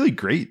 he's really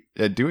great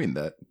at doing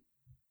that.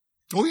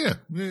 Oh, yeah.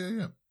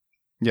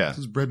 Yeah. This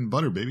is bread and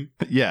butter, baby.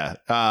 Yeah.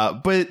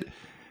 But,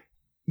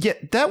 yeah,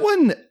 that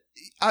one...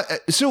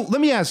 so let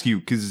me ask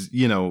you, because,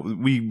 you know,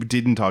 we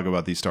didn't talk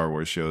about these Star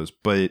Wars shows,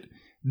 but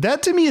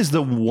that to me is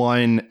the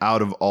one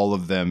out of all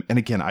of them. And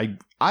again,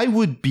 I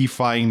would be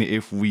fine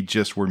if we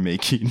just were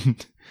making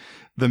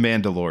The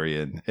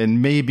Mandalorian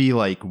and maybe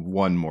like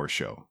one more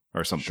show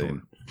or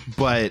something. Sure.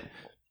 But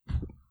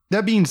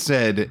that being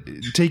said,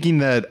 taking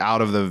that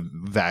out of the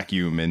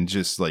vacuum and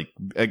just like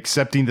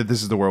accepting that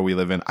this is the world we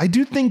live in, I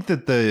do think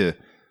that the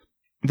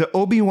The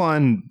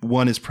Obi-Wan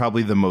one is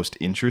probably the most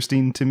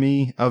interesting to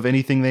me of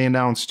anything they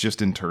announced,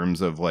 just in terms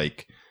of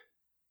like,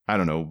 I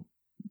don't know,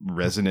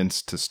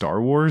 resonance to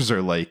Star Wars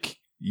or like,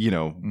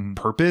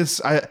 purpose.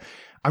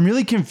 I'm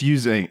really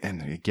confusing.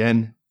 And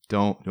again,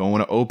 don't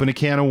want to open a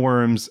can of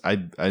worms.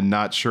 I'm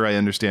not sure I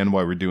understand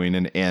why we're doing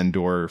an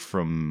Andor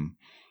from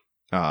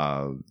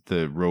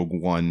the Rogue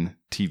One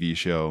TV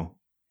show.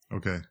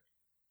 Okay.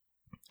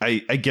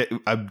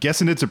 I'm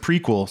guessing it's a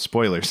prequel.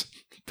 Spoilers.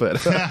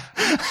 But well,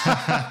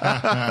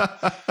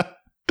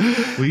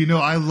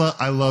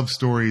 I love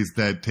stories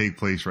that take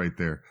place right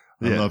there.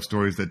 I love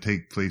stories that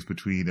take place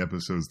between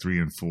episodes 3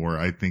 and 4.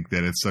 I think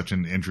that it's such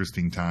an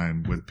interesting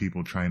time with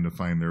people trying to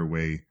find their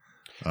way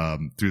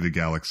through the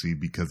galaxy,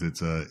 because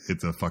it's a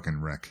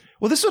fucking wreck.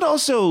 Well, this would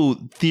also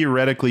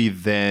theoretically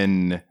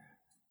then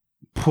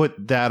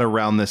put that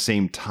around the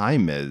same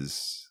time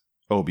as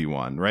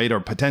Obi-Wan, right? Or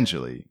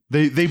potentially.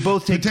 They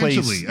both take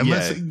place.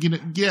 Unless,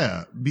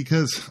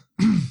 because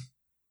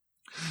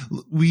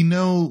we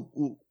know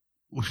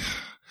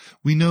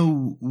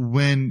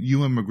when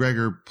Ewan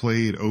McGregor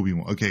played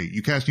Obi-Wan. Okay,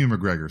 you cast Ewan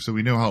McGregor, so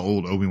we know how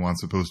old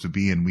Obi-Wan's supposed to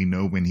be, and we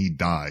know when he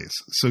dies.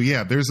 So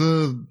yeah, there's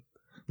a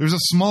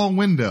small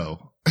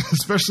window,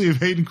 especially if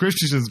Hayden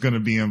Christensen's going to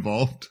be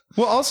involved.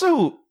 Well,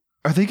 also,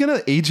 are they going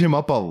to age him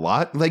up a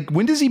lot? Like,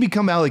 when does he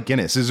become Alec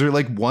Guinness? Is there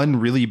like one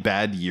really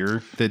bad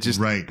year that just...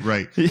 Right.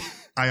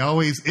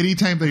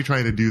 Anytime they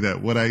try to do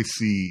that, what I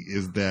see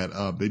is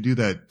that they do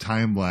that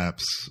time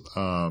lapse.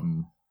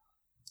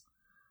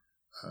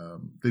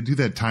 They do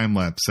that time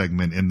lapse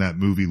segment in that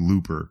movie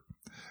Looper,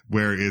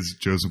 where is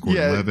Joseph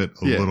Gordon-Levitt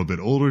a little bit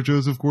older?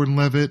 Joseph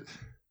Gordon-Levitt,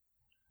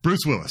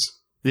 Bruce Willis.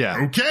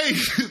 Yeah. Okay.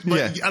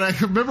 And I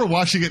remember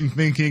watching it and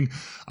thinking,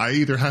 I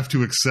either have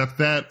to accept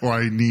that or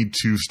I need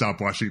to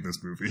stop watching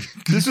this movie.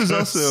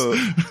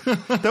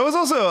 That was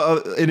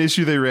also an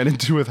issue they ran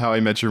into with How I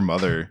Met Your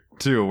Mother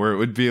too, where it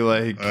would be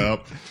like,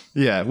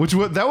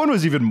 that one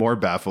was even more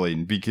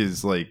baffling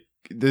because like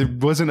there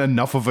wasn't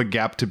enough of a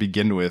gap to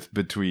begin with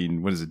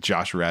between,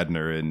 Josh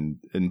Radnor and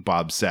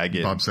Bob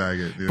Saget. Yeah.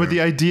 But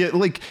the idea,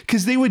 like,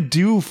 because they would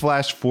do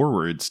flash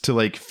forwards to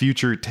like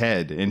future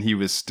Ted and he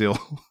was still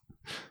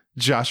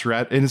Josh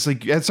Radnor. And it's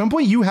like, at some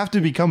point you have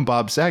to become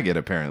Bob Saget,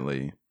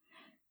 apparently.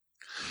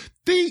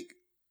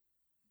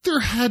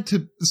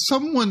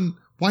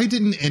 Why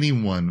didn't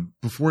anyone,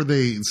 before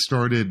they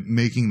started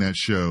making that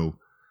show,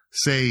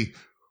 say,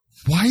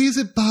 why is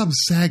it Bob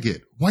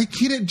Saget? Why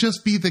can't it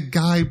just be the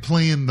guy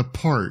playing the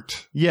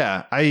part?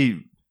 Yeah,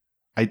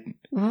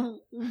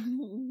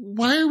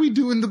 why are we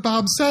doing the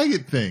Bob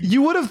Saget thing?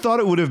 You would have thought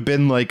it would have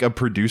been like a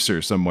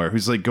producer somewhere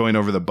who's like going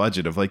over the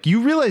budget of like,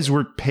 you realize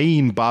we're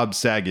paying Bob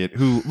Saget,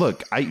 who,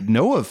 look,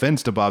 no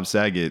offense to Bob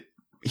Saget,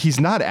 he's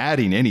not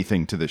adding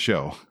anything to the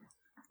show.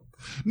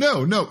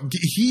 No,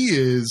 he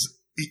is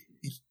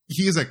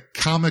a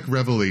comic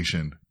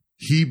revelation.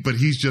 But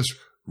he's just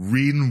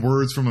reading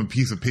words from a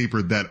piece of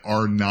paper that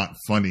are not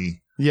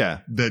funny.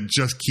 Yeah. That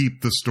just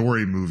keep the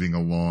story moving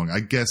along.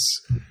 I guess,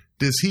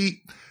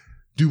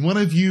 do one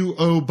of you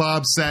owe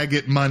Bob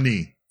Saget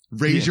money?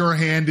 Raise your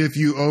hand if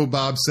you owe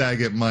Bob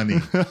Saget money.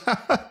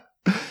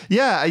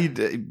 I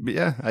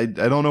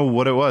don't know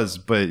what it was,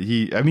 but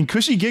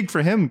cushy gig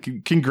for him.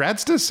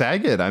 Congrats to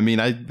Saget. I mean,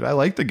 I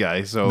like the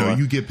guy. So no,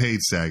 you get paid,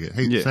 Saget.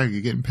 Hey, Saget,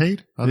 you getting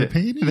paid? Are they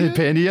paying you? Are they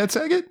paying you yet,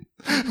 Saget?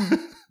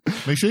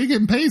 Make sure you're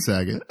getting paid,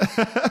 Saget.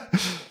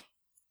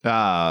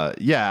 So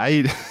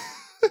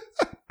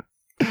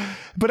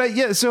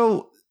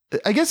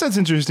I guess that's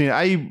interesting.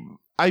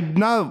 I'm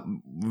not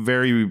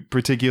very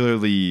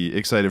particularly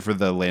excited for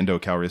the Lando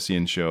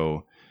Calrissian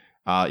show,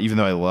 even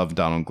though I love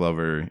Donald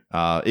Glover,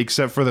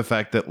 except for the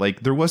fact that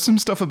like there was some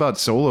stuff about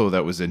Solo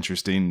that was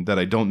interesting that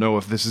I don't know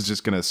if this is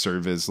just going to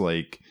serve as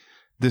like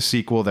the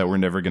sequel that we're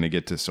never going to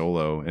get to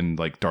Solo and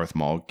like Darth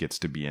Maul gets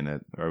to be in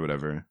it or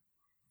whatever.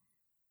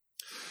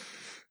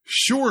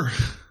 Sure.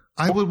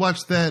 I would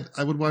watch that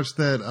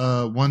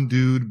one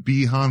dude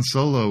be Han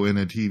Solo in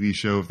a TV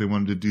show if they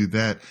wanted to do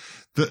that.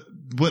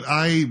 What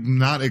I'm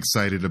not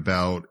excited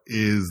about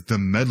is the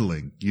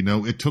meddling.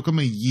 It took them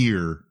a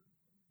year.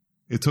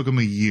 It took them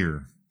a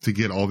year to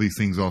get all these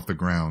things off the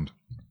ground.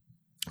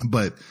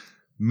 But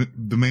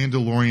The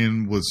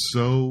Mandalorian was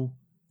so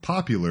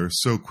popular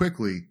so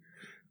quickly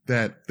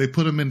that they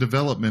put them in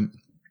development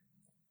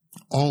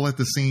all at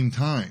the same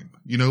time.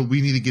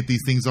 We need to get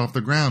these things off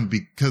the ground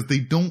because they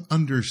don't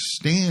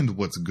understand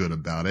what's good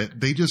about it.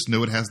 They just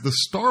know it has the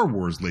Star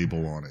Wars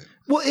label on it.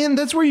 Well, and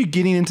that's where you're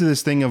getting into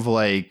this thing of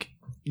like,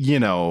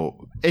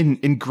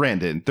 and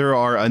granted, there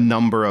are a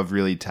number of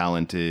really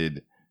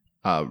talented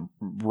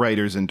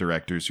writers and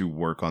directors who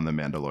work on The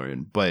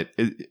Mandalorian, but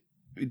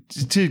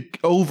to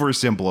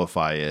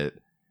oversimplify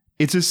it,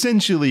 it's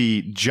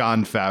essentially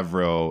Jon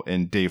Favreau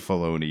and Dave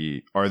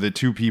Filoni are the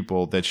two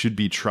people that should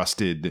be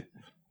trusted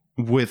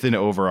with an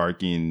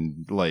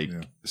overarching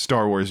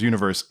Star Wars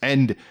universe,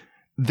 and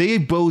they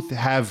both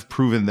have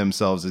proven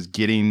themselves as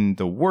getting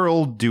the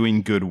world,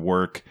 doing good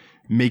work,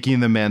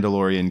 making The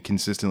Mandalorian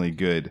consistently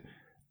good.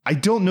 I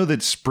don't know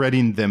that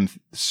spreading them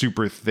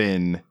super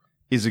thin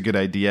is a good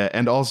idea.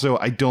 And also,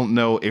 I don't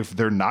know if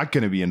they're not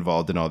going to be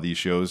involved in all these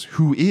shows.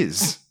 Who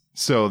is?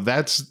 So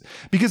that's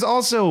because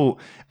also,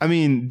 I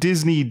mean,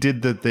 Disney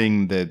did the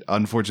thing that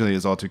unfortunately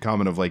is all too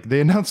common of like, they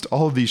announced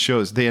all of these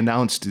shows. They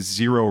announced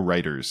 0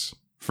 writers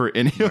for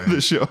any of the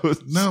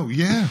shows. No,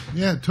 yeah,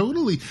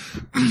 totally.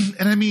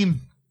 And I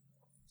mean,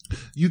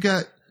 you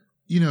got,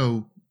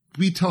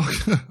 we talk,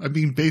 I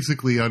mean,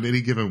 basically on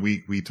any given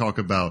week, we talk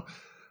about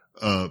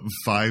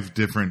 5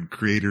 different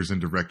creators and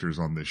directors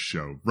on this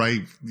show,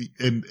 right?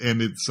 And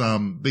it's,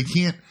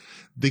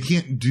 they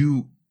can't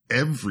do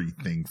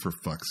everything, for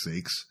fuck's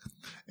sakes.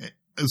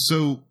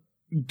 So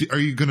are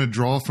you going to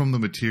draw from the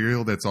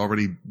material that's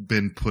already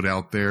been put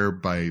out there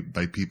by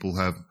people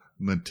who have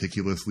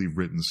meticulously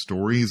written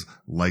stories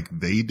like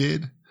they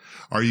did?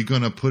 Are you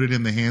going to put it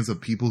in the hands of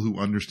people who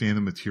understand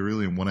the material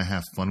and want to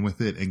have fun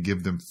with it and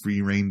give them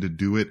free reign to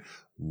do it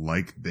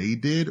like they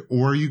did?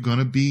 Or are you going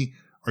to be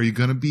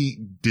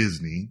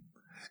Disney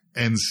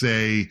and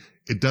say,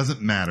 it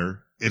doesn't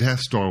matter, it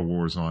has Star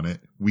Wars on it,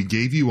 we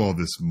gave you all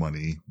this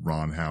money,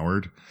 Ron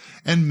Howard,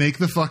 and make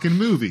the fucking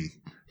movie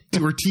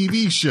or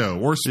TV show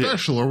or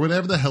special or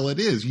whatever the hell it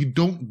is. You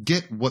don't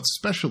get what's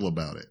special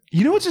about it.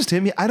 You know what just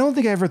hit me? I don't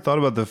think I ever thought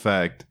about the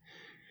fact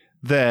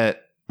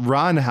that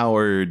Ron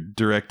Howard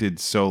directed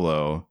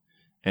Solo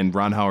and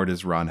Ron Howard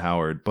is Ron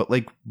Howard, but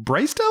like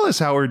Bryce Dallas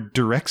Howard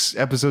directs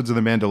episodes of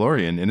The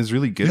Mandalorian and is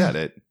really good at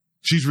it.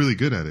 She's really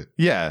good at it.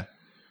 Yeah.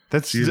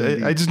 That's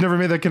I just never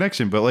made that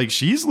connection, but like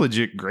she's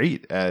legit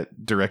great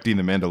at directing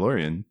The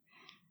Mandalorian.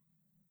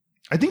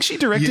 I think she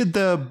directed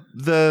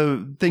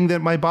the thing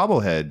that my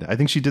bobblehead. I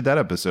think she did that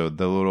episode,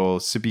 the little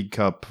sippy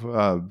cup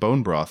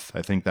bone broth.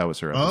 I think that was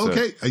her episode.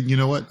 Okay, you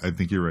know what? I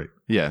think you're right.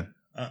 Yeah.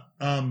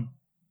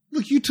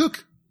 Look, you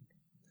took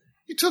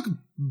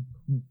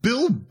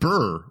Bill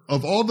Burr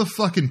of all the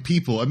fucking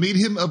people. I made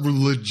him a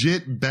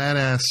legit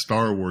badass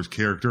Star Wars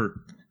character.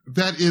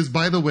 That is,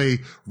 by the way,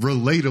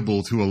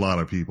 relatable to a lot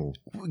of people.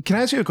 Can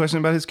I ask you a question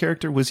about his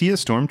character? Was he a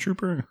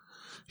stormtrooper?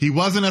 He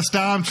wasn't a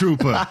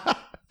stormtrooper.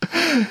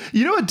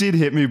 You know what did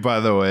hit me, by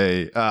the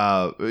way?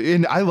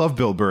 And I love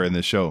Bill Burr in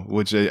this show,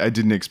 which I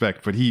didn't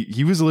expect, but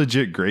he was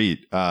legit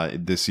great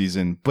this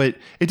season. But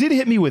it did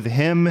hit me with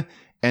him,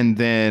 and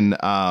then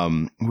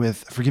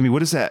with, forgive me,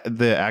 what is that?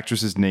 The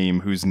actress's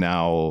name who's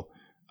now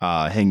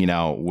hanging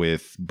out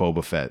with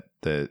Boba Fett?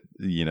 That,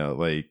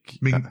 like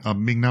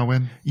Ming-Na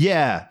Wen.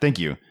 Yeah, thank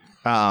you.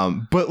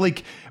 But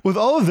like with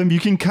all of them, you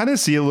can kind of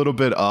see a little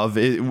bit of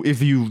it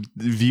if you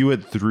view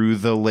it through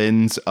the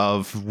lens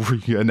of where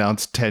you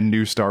announced 10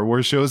 new Star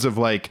Wars shows of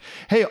like,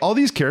 hey, all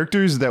these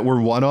characters that were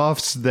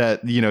one-offs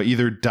that,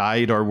 either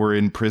died or were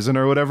in prison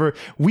or whatever,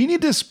 we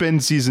need to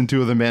spend season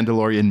 2 of The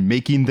Mandalorian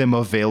making them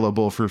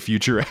available for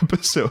future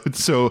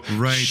episodes. So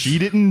she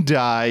didn't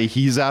die.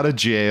 He's out of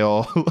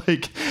jail.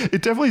 Like,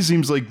 it definitely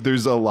seems like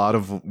there's a lot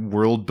of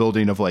world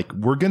building of like,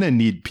 we're going to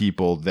need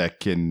people that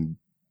can,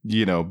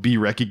 be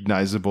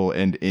recognizable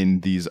and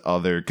in these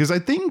other, because I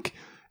think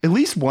at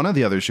least one of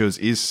the other shows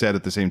is set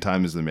at the same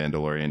time as The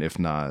Mandalorian, if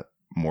not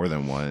more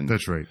than one.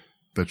 That's right.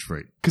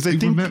 Because I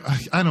think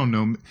I don't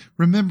know.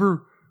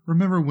 Remember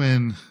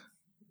when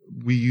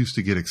we used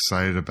to get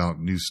excited about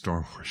new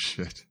Star Wars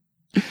shit?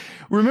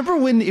 Remember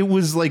when it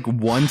was like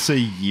once a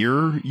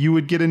year you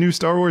would get a new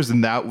Star Wars,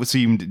 and that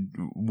seemed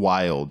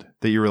wild.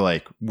 That you were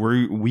like,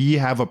 we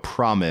have a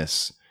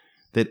promise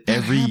that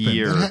every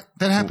year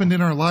that happened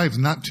in our lives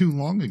not too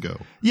long ago.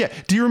 Yeah.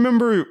 Do you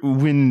remember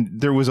when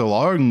there was a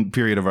long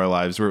period of our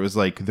lives where it was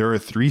like, there are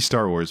 3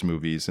 Star Wars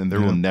movies and there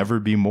will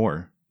never be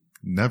more?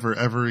 Never,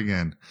 ever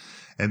again.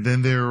 And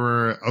then there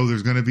were,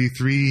 there's going to be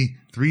three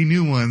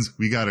new ones.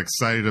 We got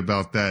excited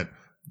about that.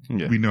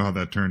 Yeah. We know how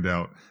that turned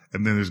out.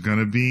 And then there's going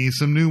to be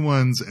some new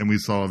ones, and we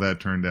saw how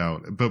that turned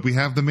out. But we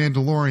have The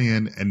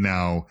Mandalorian, and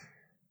now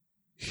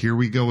here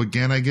we go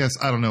again, I guess.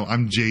 I don't know.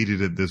 I'm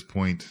jaded at this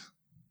point.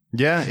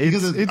 Yeah,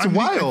 it's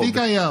wild.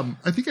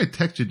 I think I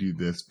texted you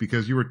this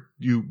because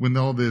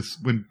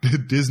when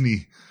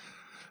Disney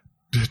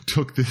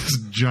took this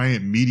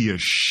giant media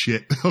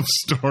shit of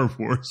Star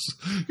Wars.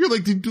 You're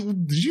like, did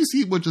you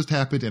see what just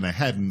happened? And I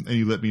hadn't, and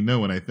you let me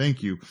know, and I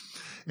thank you.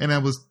 And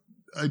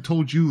I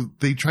told you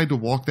they tried to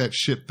walk that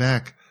shit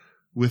back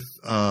with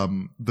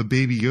the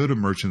Baby Yoda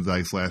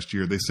merchandise last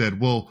year. They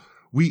said, well,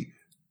 we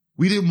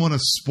didn't want to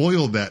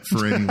spoil that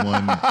for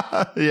anyone.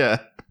 Yeah.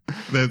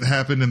 That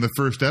happened in the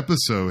first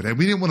episode, and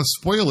we didn't want to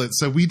spoil it,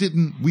 so we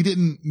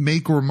didn't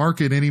make or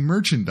market any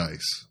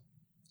merchandise.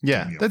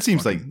 Yeah, that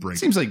seems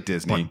like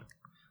Disney.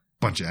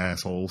 Bunch of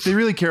assholes. They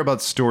really care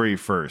about story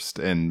first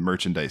and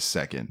merchandise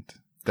second.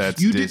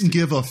 You didn't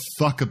give a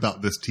fuck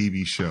about this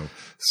TV show.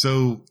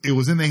 So it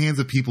was in the hands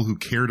of people who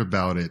cared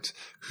about it,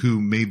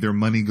 who made their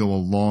money go a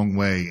long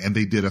way, and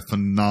they did a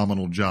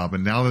phenomenal job.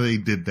 And now that they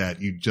did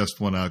that, you just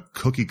want to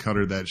cookie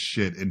cutter that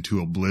shit into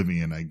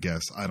oblivion, I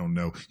guess. I don't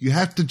know. You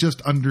have to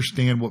just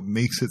understand what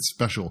makes it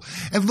special.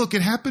 And look,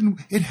 it happened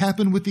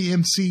with the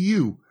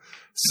MCU.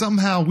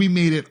 Somehow we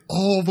made it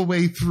all the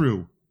way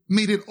through.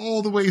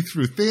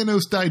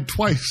 Thanos died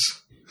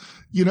twice,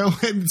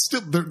 and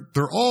still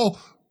they're all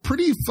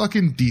pretty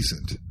fucking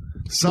decent.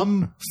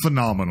 Some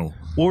phenomenal.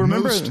 Well,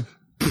 remember, most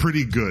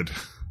pretty good.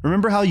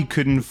 Remember how you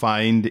couldn't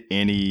find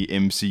any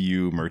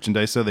MCU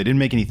merchandise? So they didn't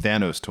make any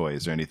Thanos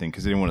toys or anything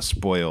because they didn't want to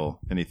spoil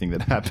anything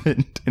that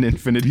happened in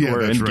Infinity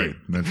War. That's Endgame. right.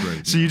 That's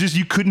right. So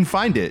you couldn't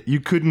find it.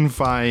 You couldn't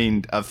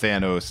find a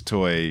Thanos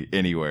toy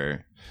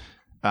anywhere.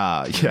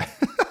 Yeah.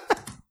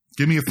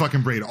 Give me a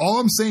fucking braid. All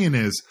I'm saying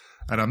is,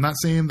 and I'm not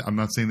saying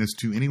this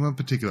to anyone in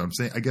particular. I'm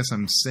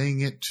saying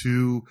it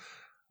to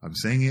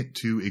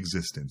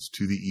existence,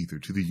 to the ether,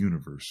 to the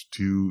universe,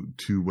 to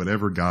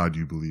whatever God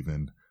you believe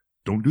in.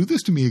 Don't do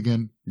this to me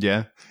again.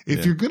 Yeah.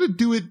 If you're going to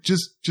do it,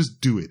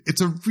 just do it.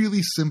 It's a really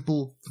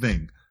simple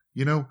thing.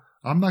 You know,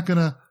 I'm not going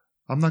to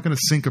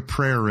sink a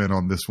prayer in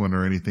on this one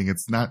or anything.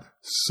 It's not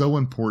so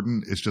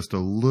important. It's just a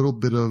little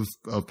bit of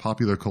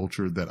popular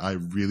culture that I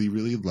really,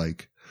 really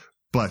like,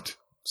 but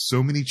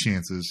so many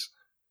chances,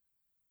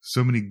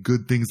 so many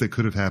good things that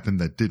could have happened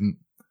that didn't.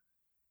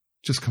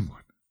 Just come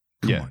on.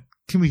 Come on.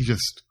 Can we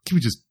just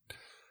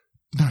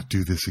not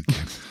do this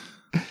again?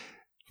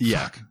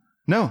 Yeah.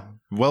 No.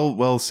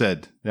 Well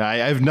said. I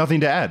have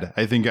nothing to add.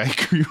 I think I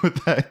agree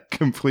with that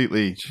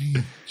completely.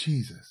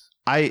 Jesus.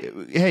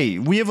 Hey,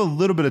 we have a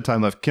little bit of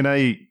time left.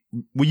 Will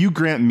you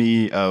grant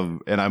me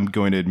and I'm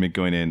going to admit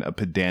going in a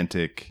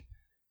pedantic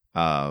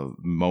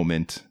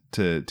moment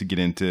to get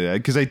into,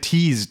 because I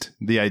teased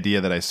the idea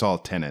that I saw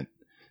Tenet.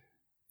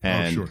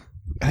 And sure.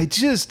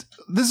 this is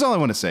all I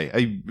want to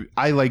say.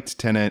 I liked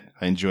Tenet.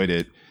 I enjoyed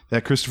it.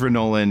 That Christopher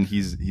Nolan,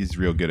 he's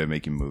real good at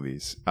making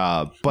movies.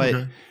 But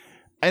okay.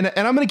 And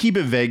I'm going to keep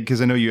it vague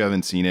because I know you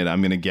haven't seen it.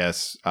 I'm going to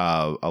guess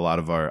a lot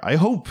of our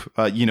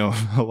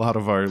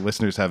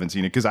listeners haven't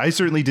seen it because I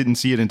certainly didn't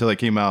see it until it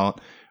came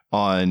out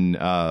on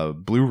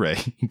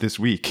Blu-ray this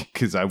week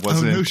because I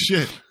wasn't. Oh, no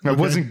shit. Okay. I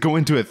wasn't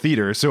going to a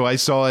theater, so I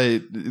saw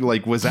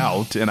it was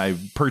out and I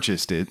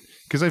purchased it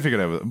because I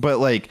figured I would.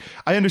 But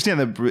I understand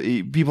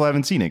that people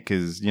haven't seen it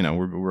because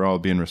we're all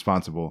being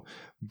responsible.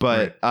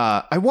 But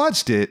right. I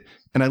watched it.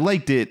 And I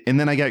liked it, and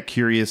then I got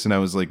curious, and I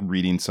was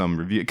reading some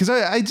review because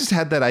I just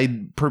had that. I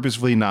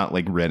purposefully not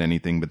read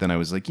anything, but then I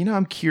was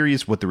I'm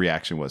curious what the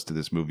reaction was to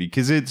this movie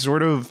because it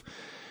sort of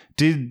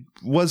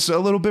was a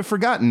little bit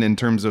forgotten in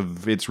terms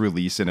of its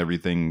release and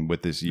everything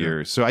with this year.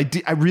 Yeah. So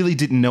I really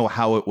didn't know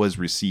how it was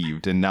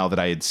received, and now that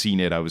I had seen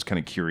it, I was kind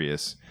of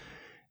curious.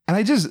 And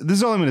this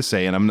is all I'm going to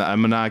say, and I'm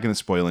not going to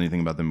spoil anything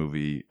about the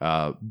movie.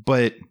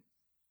 But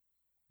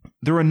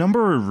there were a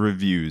number of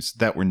reviews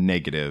that were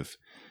negative.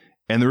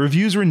 And the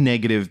reviews were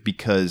negative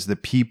because the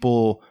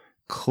people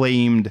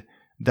claimed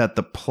that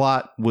the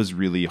plot was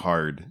really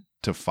hard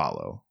to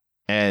follow.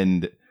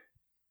 And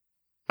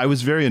I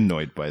was very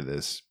annoyed by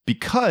this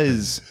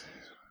because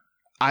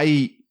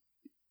I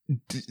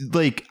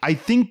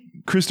think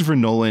Christopher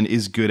Nolan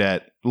is good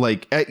at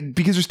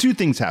because there's two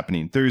things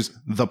happening. There's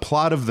the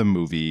plot of the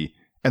movie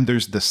and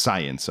there's the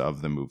science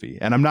of the movie.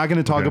 And I'm not going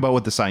to talk about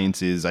what the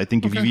science is. I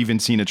think if you've even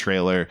seen a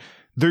trailer,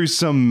 there's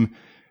some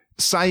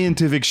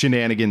scientific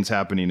shenanigans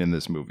happening in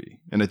this movie.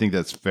 And I think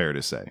that's fair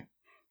to say.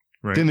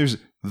 Right. Then there's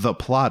the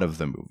plot of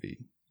the movie.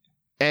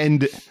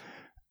 And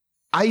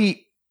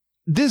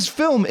this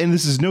film, and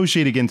this is no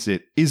shade against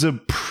it, is a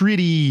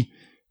pretty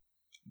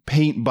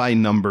paint by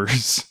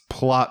numbers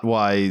plot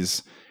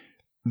wise.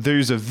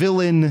 There's a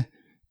villain,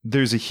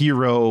 there's a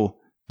hero,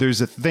 there's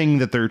a thing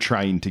that they're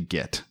trying to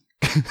get.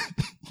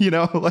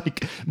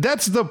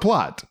 That's the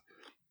plot.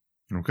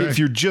 Okay. If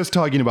you're just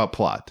talking about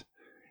plot,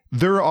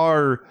 there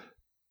are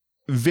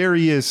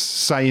various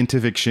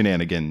scientific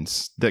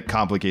shenanigans that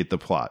complicate the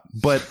plot.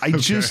 But I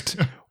just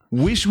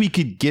wish we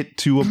could get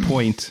to a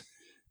point,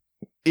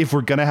 if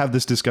we're going to have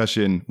this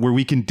discussion, where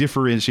we can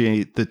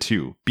differentiate the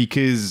two.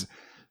 Because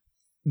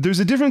there's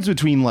a difference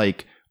between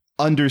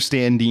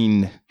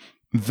understanding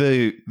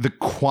the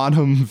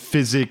quantum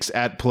physics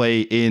at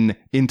play in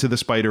Into the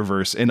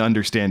Spider-Verse and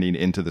understanding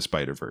Into the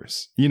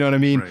Spider-Verse. You know what I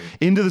mean? Right.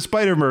 Into the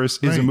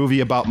Spider-Verse is a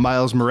movie about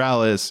Miles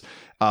Morales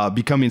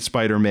becoming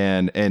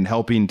Spider-Man and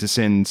helping to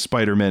send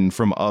Spider-Men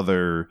from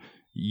other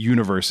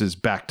universes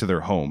back to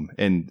their home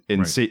and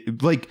say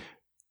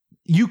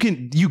you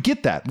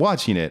get that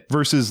watching it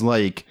versus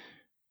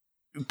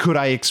could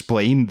I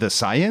explain the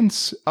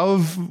science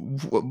of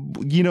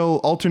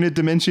alternate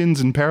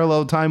dimensions and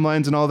parallel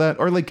timelines and all that,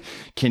 or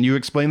can you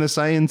explain the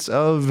science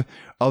of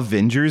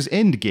Avengers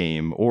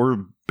Endgame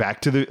or back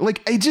to the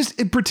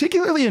it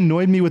particularly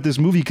annoyed me with this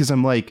movie because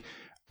I'm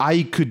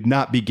I could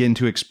not begin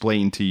to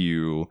explain to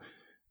you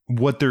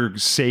what they're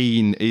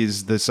saying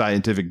is the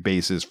scientific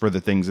basis for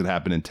the things that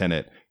happen in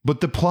Tenet. But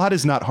the plot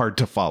is not hard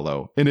to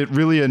follow. And it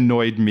really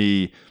annoyed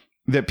me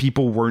that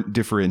people weren't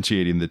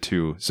differentiating the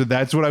two. So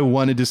that's what I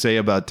wanted to say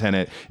about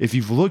Tenet. If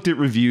you've looked at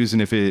reviews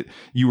and if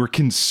you were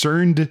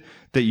concerned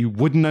that you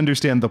wouldn't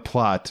understand the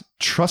plot,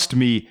 trust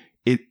me,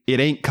 it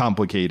ain't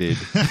complicated.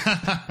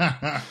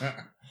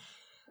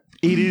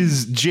 It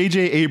is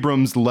J.J.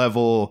 Abrams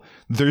level.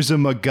 There's a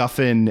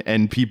MacGuffin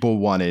and people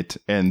want it.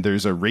 And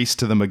there's a race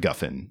to the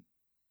MacGuffin.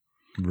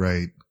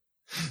 Right.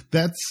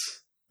 That's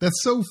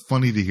so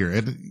funny to hear.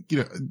 And,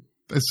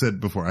 I said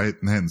before, I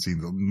hadn't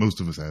seen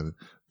most of us have it,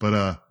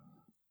 but,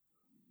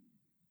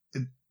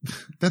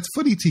 that's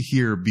funny to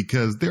hear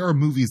because there are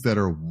movies that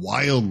are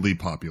wildly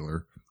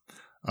popular.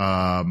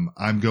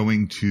 I'm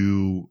going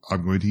to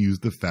use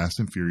the Fast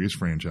and Furious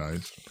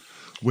franchise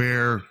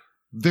where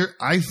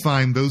I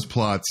find those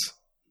plots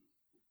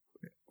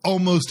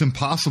almost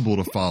impossible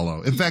to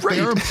follow. In fact, they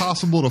are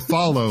impossible to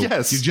follow.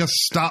 Yes. You just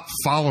stop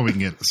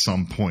following it at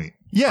some point.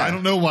 Yeah. I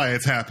don't know why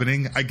it's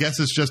happening. I guess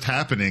it's just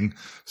happening.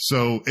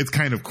 So it's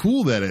kind of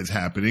cool that it's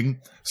happening.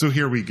 So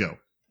here we go.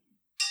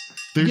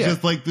 There's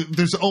just like,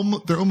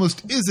 there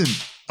almost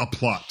isn't a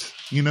plot.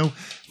 You know,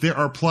 there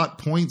are plot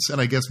points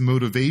and I guess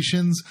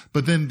motivations,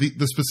 but then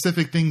the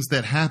specific things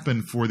that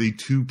happen for the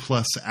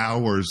 2+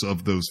 hours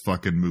of those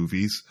fucking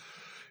movies,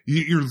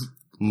 you're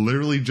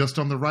literally just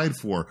on the ride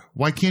for.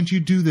 Why can't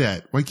you do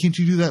that? Why can't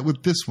you do that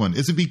with this one?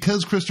 Is it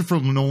because Christopher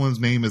Nolan's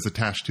name is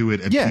attached to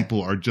it and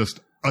people are just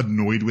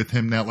annoyed with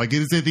him now? Like,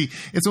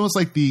 it's almost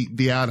like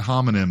the ad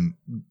hominem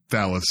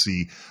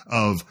fallacy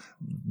of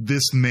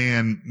this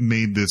man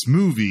made this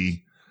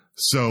movie,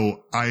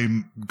 so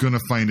I'm going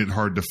to find it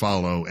hard to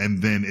follow,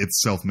 and then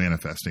it's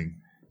self-manifesting.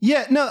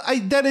 Yeah, no, I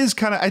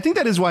think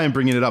that is why I'm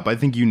bringing it up. I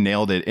think you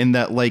nailed it in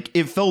that, like,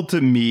 it felt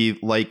to me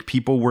like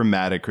people were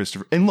mad at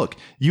Christopher. And look,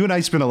 you and I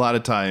spent a lot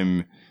of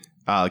time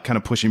kind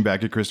of pushing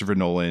back at Christopher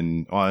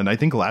Nolan on, I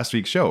think, last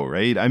week's show,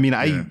 right? I mean,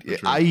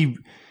 I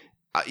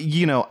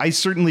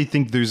certainly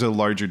think there's a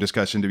larger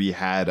discussion to be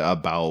had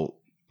about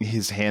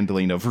his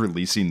handling of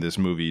releasing this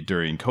movie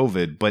during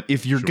COVID. But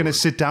if you're going to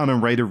sit down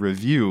and write a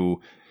review,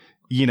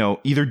 you know,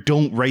 either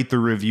don't write the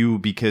review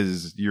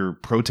because you're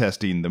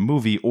protesting the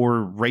movie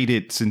or write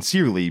it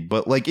sincerely.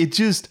 But like, it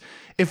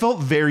felt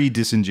very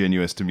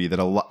disingenuous to me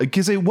that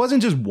because it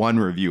wasn't just one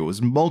review, it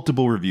was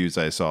multiple reviews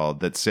I saw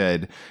that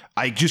said,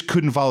 I just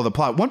couldn't follow the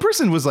plot. One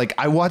person was like,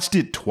 I watched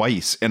it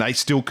twice and I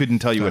still couldn't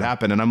tell you what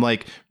happened. And I'm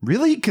like,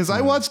 really? Because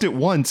I watched it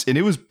once and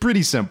it was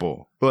pretty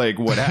simple. Like,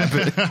 what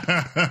happened?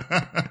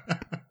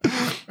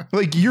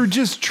 Like, you're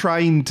just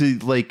trying to,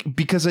 like,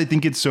 because I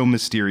think it's so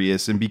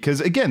mysterious and because,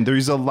 again,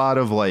 there's a lot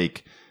of,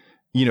 like,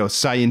 you know,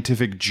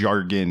 scientific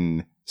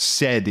jargon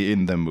said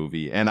in the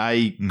movie. And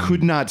I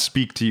could not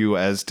speak to you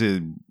as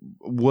to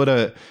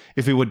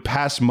if it would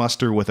pass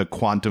muster with a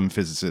quantum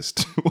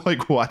physicist,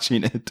 like,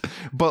 watching it.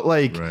 But,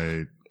 like,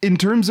 in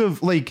terms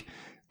of, like,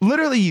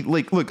 literally,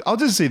 like, look, I'll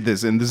just say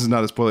this, and this is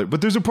not a spoiler,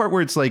 but there's a part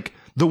where it's like,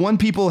 the one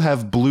people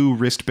have blue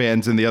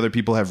wristbands and the other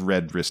people have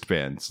red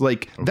wristbands.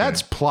 Like,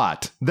 that's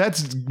plot.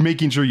 That's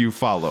making sure you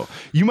follow.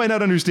 You might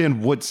not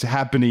understand what's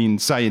happening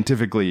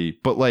scientifically,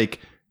 but, like,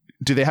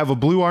 do they have a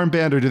blue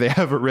armband or do they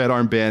have a red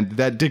armband?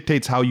 That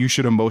dictates how you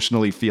should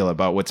emotionally feel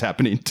about what's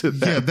happening to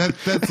them. Yeah,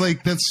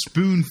 that's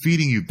spoon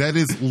feeding you. That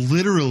is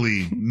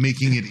literally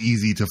making it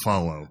easy to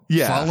follow.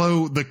 Yeah.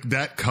 Follow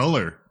that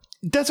color.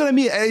 That's what I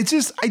mean. It's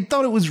just, I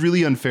thought it was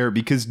really unfair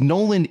because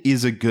Nolan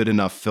is a good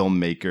enough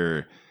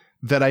filmmaker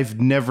that I've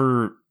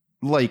never,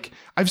 like,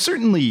 I've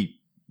certainly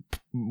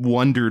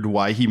wondered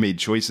why he made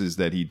choices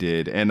that he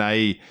did. And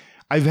I've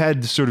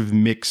had sort of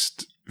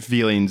mixed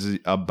feelings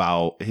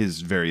about his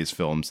various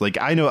films. Like,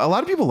 I know a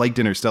lot of people liked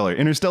Interstellar.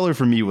 Interstellar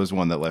for me was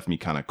one that left me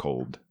kind of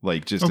cold,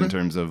 like, just in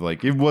terms of,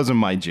 like, it wasn't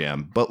my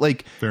jam. But,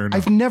 like,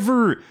 I've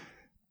never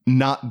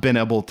not been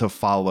able to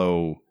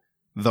follow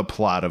the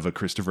plot of a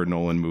Christopher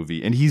Nolan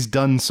movie, and he's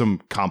done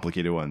some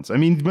complicated ones. I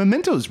mean,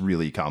 Memento is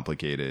really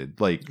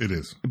complicated. Like, it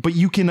is, but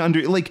you can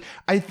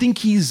I think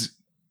he's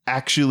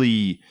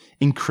actually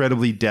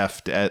incredibly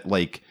deft at,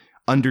 like,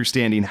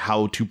 understanding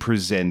how to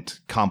present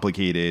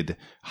complicated,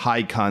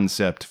 high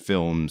concept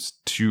films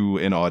to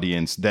an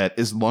audience that,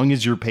 as long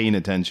as you're paying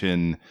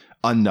attention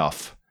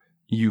enough,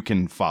 you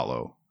can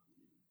follow.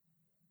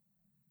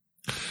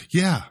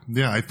 Yeah.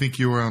 I think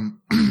you're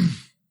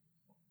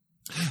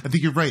I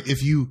think you're right.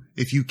 If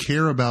you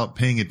care about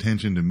paying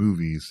attention to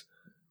movies,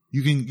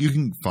 you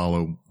can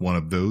follow one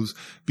of those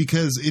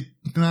because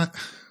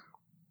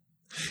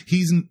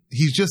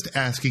he's just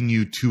asking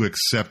you to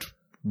accept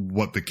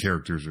what the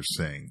characters are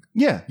saying.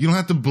 Yeah. You don't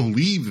have to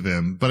believe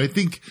them, but I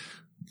think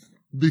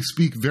they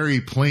speak very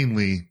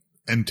plainly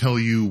and tell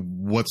you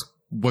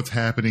what's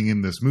happening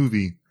in this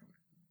movie,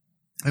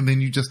 and then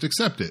you just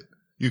accept it.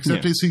 You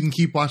accept it so you can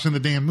keep watching the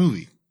damn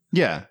movie.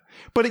 Yeah.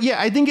 But yeah,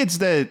 I think it's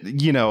that,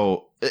 you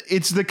know,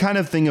 it's the kind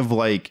of thing of,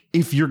 like,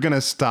 if you're going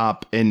to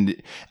stop,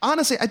 and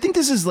honestly, I think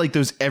this is like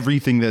those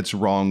everything that's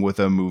wrong with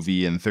a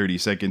movie in 30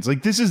 seconds.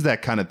 Like, this is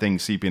that kind of thing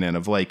seeping in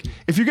of, like,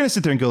 if you're going to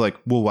sit there and go, like,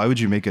 well, why would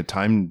you make a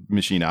time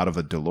machine out of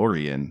a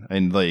DeLorean?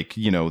 And, like,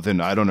 you know,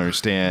 then I don't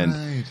understand.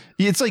 Right.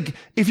 It's like,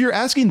 if you're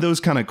asking those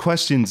kind of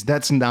questions,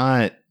 that's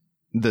not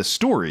the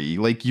story.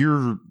 Like,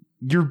 you're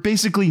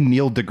basically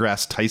Neil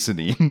deGrasse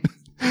Tysoning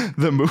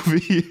the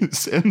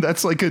movies, and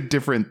that's like a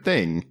different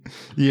thing,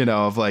 you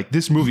know, of like,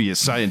 this movie is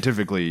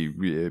scientifically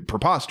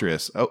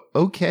preposterous. Oh,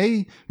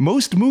 okay,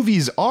 most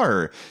movies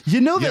are, you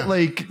know, that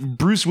like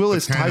Bruce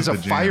Willis ties a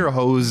fire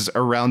hose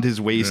around his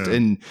waist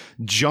and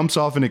jumps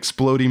off an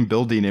exploding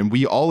building, and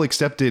we all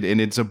accept it, and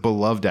it's a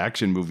beloved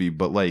action movie.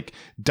 But like,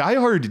 Die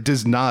Hard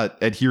does not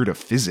adhere to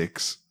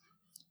physics.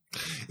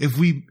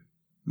 When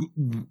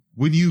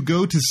you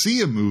go to see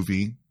a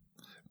movie,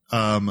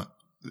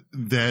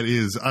 that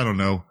is, I don't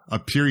know, a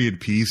period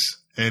piece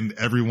and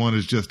everyone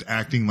is just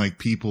acting like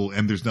people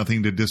and there's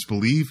nothing to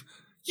disbelieve,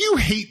 you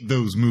hate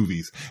those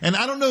movies. And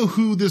I don't know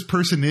who this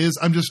person is.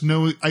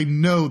 I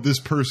know this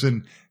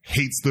person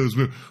hates those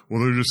movies.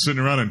 Well, they're just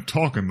sitting around and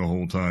talking the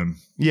whole time.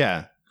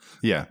 Yeah.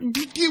 Yeah.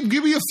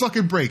 Give me a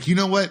fucking break. You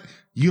know what?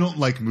 You don't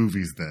like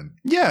movies then.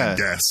 Yeah. I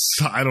guess.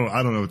 I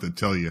don't know what to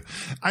tell you.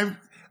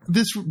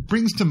 This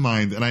brings to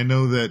mind, and I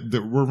know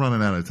that we're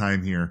running out of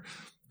time here,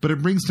 but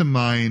it brings to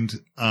mind,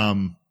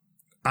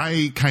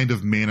 I kind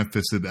of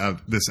manifested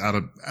this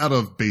out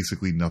of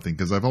basically nothing,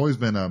 because I've always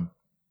been a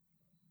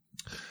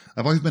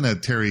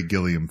Terry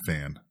Gilliam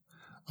fan.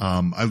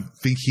 I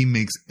think he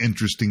makes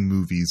interesting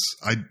movies.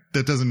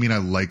 That doesn't mean I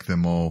like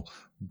them all,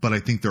 but I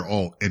think they're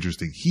all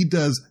interesting. He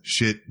does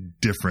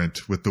shit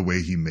different with the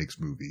way he makes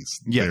movies.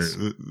 Yes.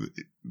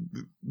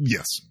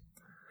 Yes.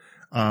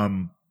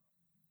 And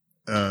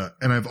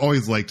I've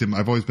always liked him.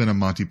 I've always been a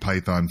Monty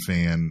Python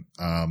fan.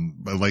 I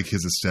like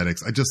his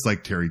aesthetics. I just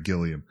like Terry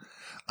Gilliam.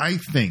 I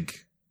think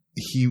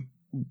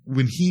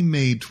when he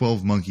made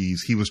 12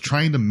 Monkeys, he was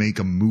trying to make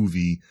a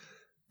movie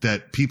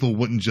that people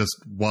wouldn't just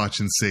watch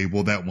and say,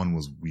 well, that one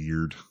was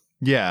weird.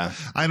 Yeah.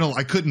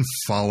 I couldn't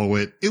follow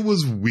it. It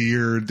was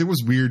weird. There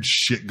was weird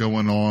shit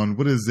going on.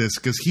 What is this?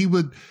 Because he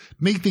would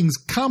make things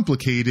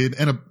complicated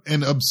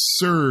and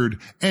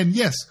absurd and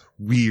yes,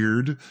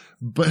 weird,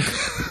 but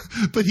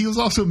he was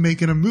also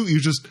making a movie. He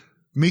was just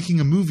making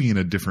a movie in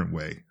a different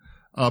way.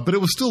 But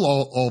it was still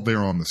all there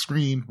on the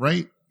screen,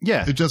 right?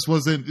 Yeah. It just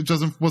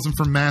wasn't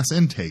for mass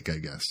intake, I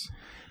guess.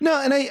 No,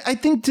 and I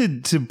think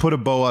to put a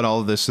bow on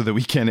all of this so that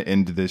we can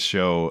end this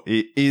show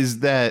is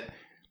that,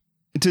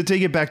 to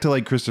take it back to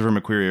like Christopher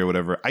McQuarrie or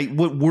whatever,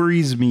 what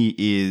worries me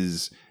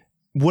is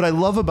what I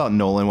love about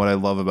Nolan, what I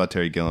love about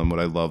Terry Gilliam, what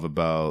I love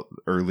about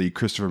early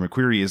Christopher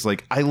McQuarrie is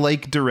like, I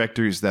like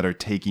directors that are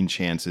taking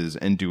chances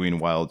and doing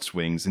wild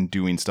swings and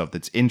doing stuff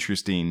that's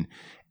interesting.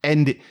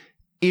 And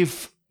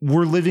if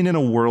we're living in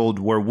a world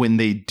where when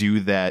they do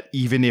that,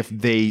 even if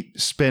they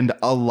spend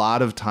a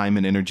lot of time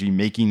and energy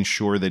making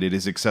sure that it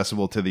is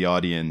accessible to the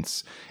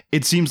audience,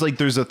 it seems like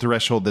there's a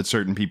threshold that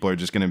certain people are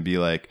just going to be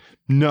like,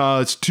 no,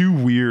 it's too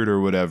weird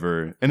or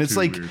whatever. And it's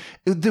like,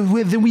 then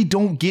we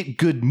don't get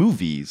good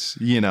movies,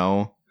 you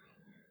know?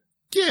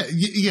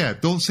 Yeah.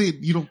 Don't say it.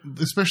 You don't,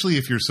 especially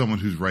if you're someone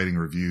who's writing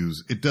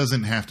reviews, it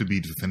doesn't have to be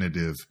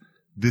definitive.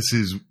 This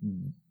is,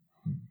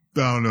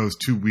 I don't know, it's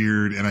too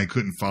weird and I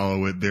couldn't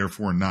follow it,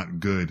 therefore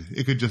not good.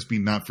 It could just be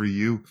not for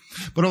you.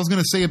 But what I was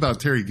going to say about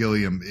Terry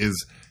Gilliam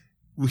is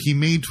he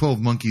made 12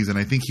 Monkeys, and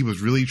I think he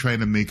was really trying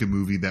to make a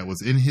movie that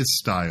was in his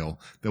style,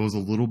 that was a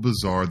little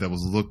bizarre, that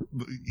was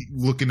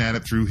looking at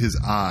it through his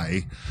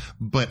eye,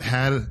 but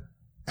had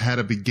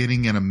a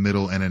beginning and a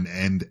middle and an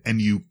end,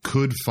 and you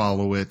could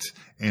follow it,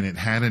 and it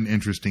had an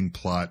interesting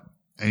plot.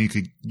 And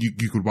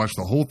you could watch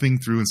the whole thing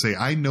through and say,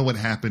 I know what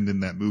happened in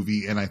that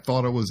movie and I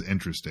thought it was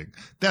interesting.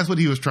 That's what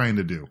he was trying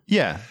to do.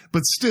 Yeah.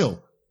 But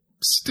still,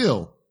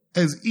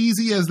 as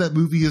easy as that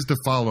movie is to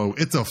follow,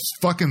 it's a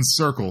fucking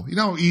circle. You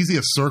know how easy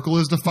a circle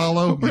is to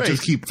follow? You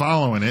just keep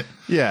following it.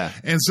 Yeah.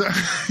 And so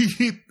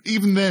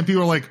even then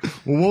people are like,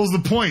 well, what was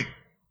the point?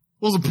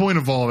 What was the point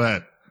of all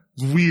that?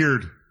 It's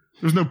weird.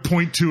 There's no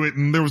point to it,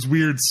 and there was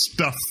weird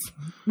stuff.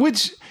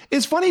 Which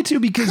is funny too,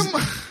 because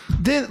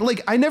then,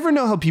 like, I never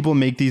know how people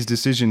make these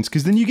decisions,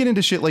 because then you get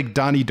into shit like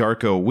Donnie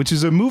Darko, which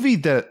is a movie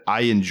that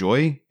I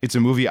enjoy. It's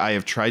a movie I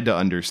have tried to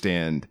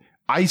understand.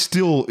 I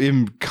still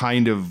am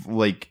kind of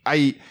like,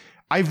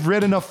 I've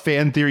read enough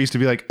fan theories to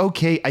be like,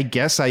 okay, I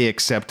guess I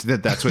accept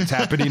that that's what's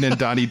happening in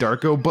Donnie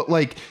Darko, but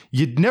like,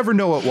 you'd never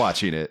know it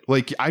watching it.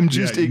 Like, I'm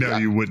just, no,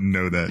 you wouldn't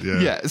know that.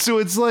 Yeah. So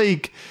it's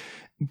like,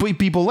 but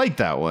people like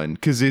that one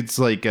because it's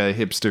like a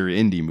hipster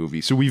indie movie.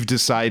 So we've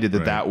decided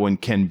that that one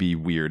can be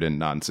weird and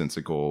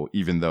nonsensical,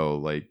 even though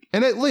like,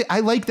 and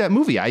I like that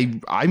movie.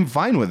 I'm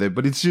fine with it,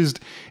 but it's just,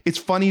 it's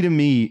funny to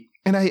me.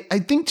 And I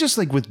think just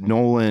like with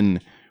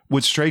Nolan,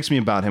 what strikes me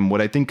about him,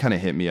 what I think kind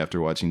of hit me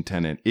after watching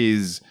Tenet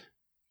is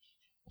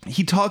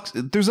he talks,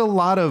 there's a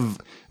lot of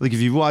like, if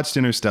you've watched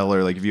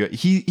Interstellar, like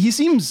he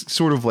seems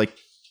sort of like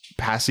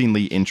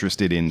passingly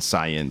interested in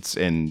science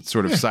and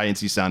sort of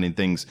sciencey sounding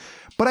things.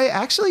 But I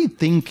actually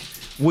think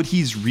what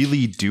he's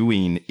really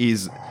doing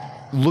is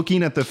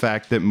looking at the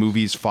fact that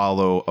movies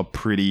follow a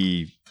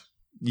pretty,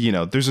 you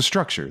know, there's a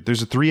structure.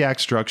 There's a 3-act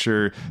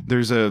structure.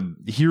 There's a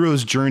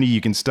hero's journey.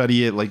 You can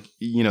study it. Like,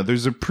 you know,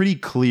 there's a pretty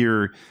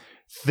clear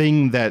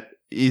thing that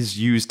is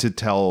used to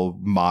tell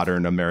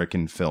modern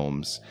American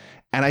films.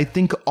 And I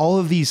think all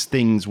of these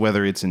things,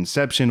 whether it's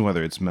Inception,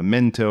 whether it's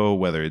Memento,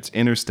 whether it's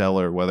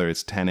Interstellar, whether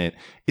it's Tenet,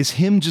 is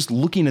him just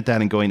looking at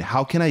that and going,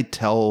 how can I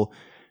tell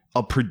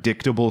a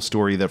predictable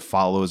story that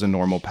follows a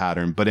normal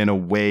pattern, but in a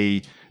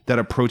way that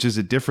approaches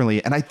it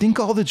differently? And I think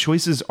all the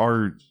choices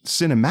are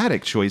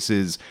cinematic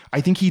choices.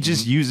 I think he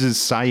just uses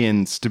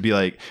science to be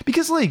like,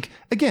 because like,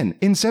 again,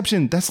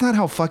 Inception, that's not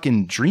how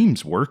fucking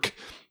dreams work.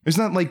 It's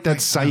not like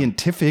that's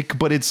scientific,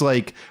 but it's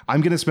like,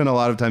 I'm going to spend a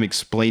lot of time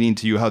explaining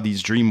to you how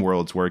these dream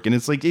worlds work. And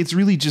it's like, it's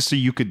really just so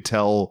you could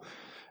tell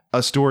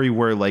a story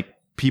where like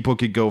people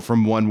could go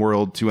from one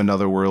world to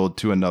another world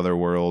to another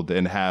world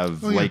and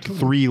have totally.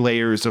 3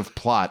 layers of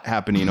plot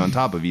happening on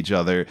top of each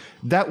other.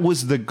 That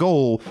was the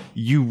goal.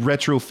 You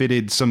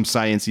retrofitted some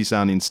sciencey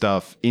sounding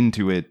stuff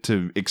into it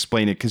to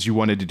explain it because you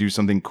wanted to do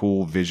something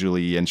cool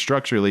visually and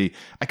structurally.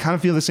 I kind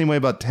of feel the same way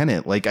about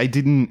Tenet. Like I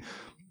didn't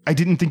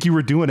think you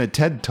were doing a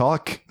TED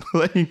talk.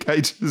 Like I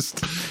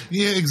just...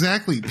 Yeah,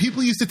 exactly.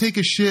 People used to take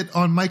a shit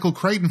on Michael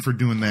Crichton for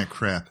doing that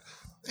crap.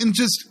 And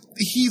just,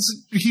 he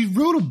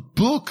wrote a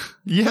book.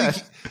 Yeah.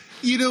 Like,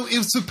 you know,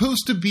 it's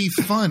supposed to be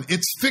fun.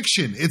 It's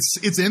fiction.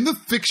 It's in the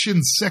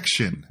fiction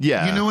section.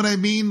 Yeah. You know what I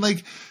mean?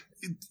 Like,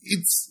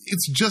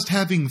 it's just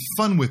having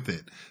fun with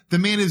it. The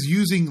man is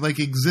using like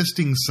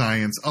existing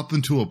science up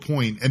until a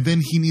point, and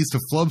then he needs to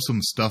flub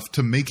some stuff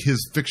to make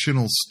his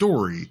fictional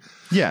story.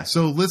 Yeah.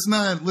 So let's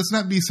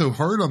not be so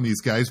hard on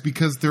these guys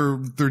because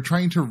they're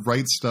trying to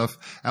write stuff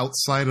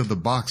outside of the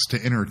box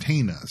to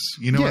entertain us.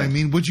 You know what I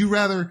mean? Would you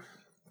rather,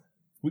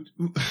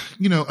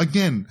 you know,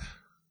 again,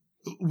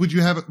 would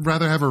you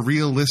rather have a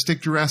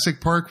realistic Jurassic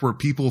Park where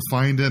people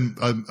find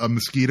a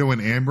mosquito in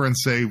amber and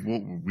say,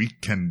 well, we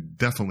can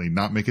definitely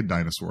not make a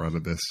dinosaur out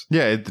of this?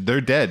 Yeah,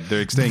 they're dead.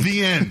 They're extinct.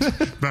 The end.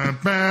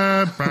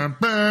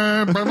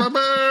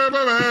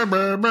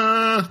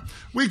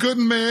 We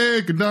couldn't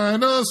make a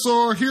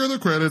dinosaur. Here are the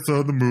credits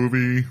of the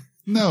movie.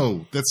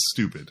 No, that's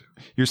stupid.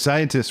 Your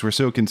scientists were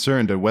so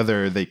concerned of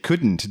whether they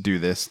couldn't do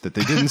this that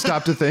they didn't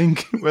stop to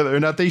think whether or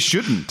not they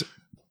shouldn't.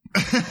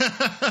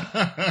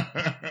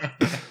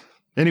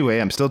 Anyway,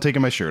 I'm still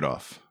taking my shirt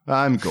off.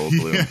 I'm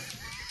Goldblum.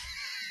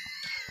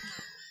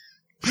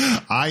 Yeah.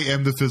 I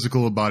am the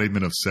physical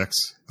embodiment of sex,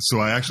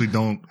 so I actually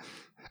don't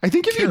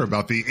care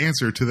about the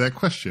answer to that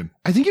question.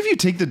 I think if you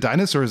take the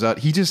dinosaurs out,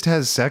 he just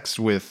has sex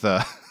with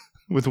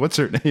what's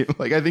her name?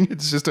 Like, I think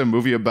it's just a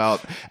movie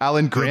about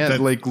Alan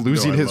Grant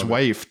losing his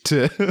wife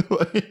to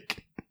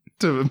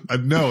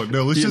no,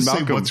 let's just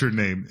say what's her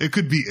name. It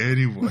could be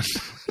anyone.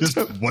 Just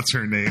what's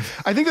her name.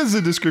 I think that's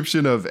a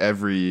description of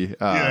every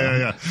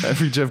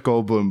every Jeff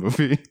Goldblum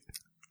movie.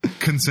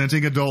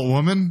 Consenting adult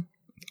woman,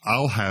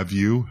 I'll have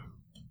you.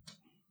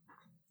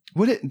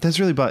 That's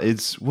really about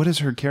what is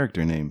her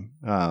character name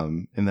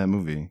in that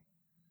movie?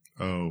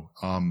 Oh,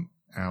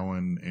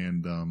 Alan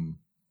and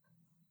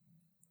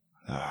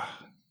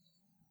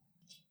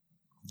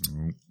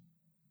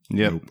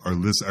Yep. Nope. Our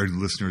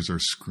listeners are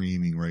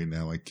screaming right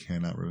now. I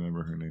cannot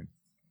remember her name.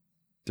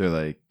 They're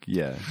like,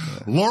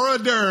 Laura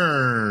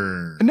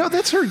Dern. No,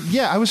 that's her.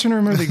 Yeah, I was trying to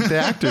remember the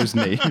actor's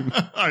name.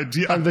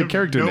 The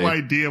character name. No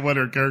idea what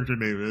her character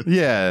name is.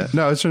 Yeah,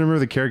 no, I was trying to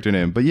remember the character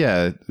name. But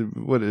yeah,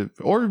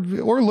 or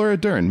Laura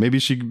Dern. Maybe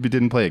she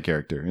didn't play a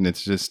character, and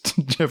it's just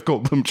Jeff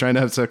Goldblum trying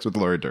to have sex with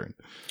Laura Dern.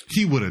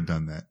 He would have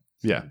done that.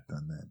 Yeah,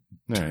 done that.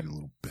 All right,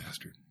 little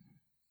bastard.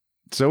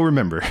 So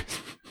remember,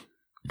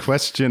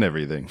 question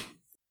everything.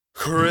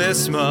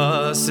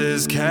 Christmas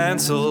is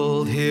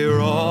cancelled,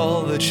 hear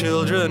all the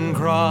children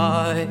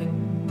cry.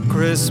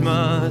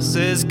 Christmas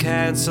is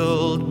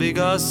cancelled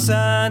because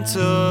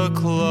Santa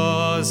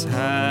Claus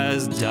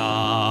has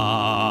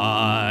died.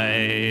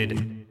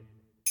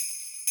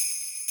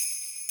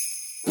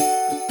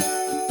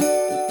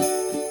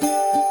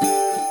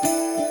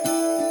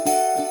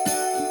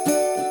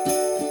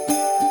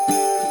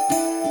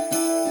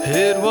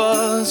 It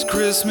was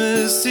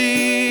Christmas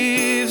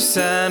Eve,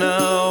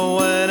 Santa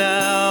went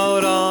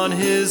out on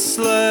his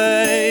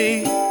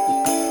sleigh,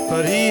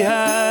 but he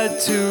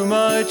had too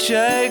much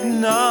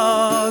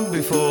eggnog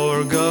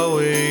before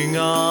going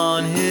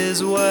on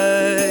his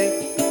way.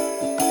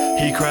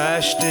 He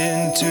crashed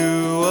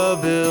into a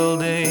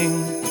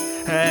building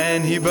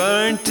and he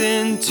burnt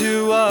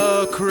into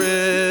a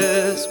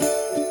crisp.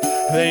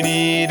 They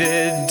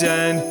needed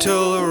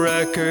dental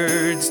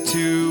records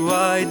to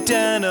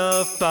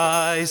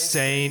identify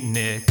Saint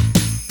Nick.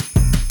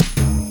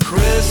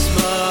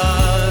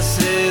 Christmas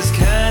is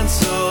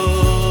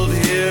cancelled,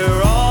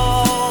 hear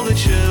all the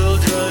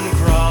children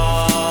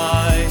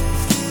cry.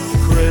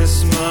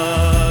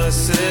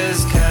 Christmas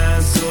is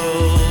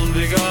cancelled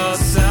because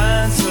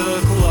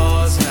Santa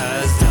Claus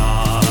has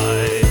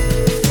died.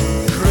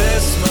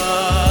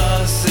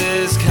 Christmas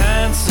is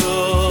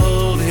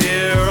cancelled,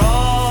 hear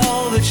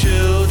all the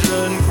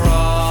children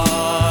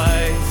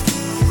cry.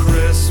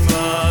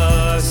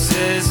 Christmas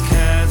is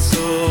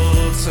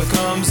cancelled, so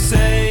come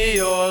say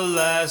your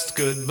last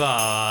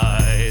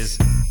goodbyes.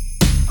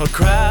 A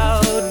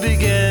crowd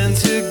began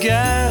to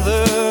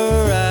gather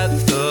at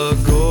the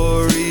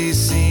gory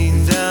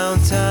scene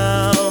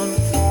downtown,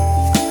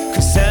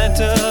 'cause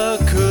Santa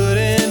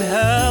couldn't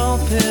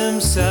help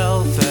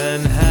himself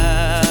and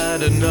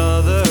had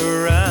another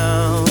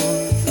round.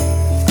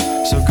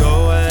 So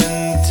go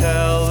and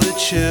tell the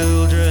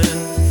children,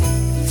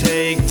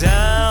 take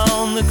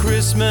down the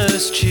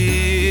Christmas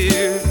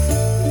cheer,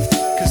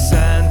 'cause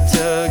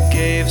Santa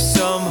gave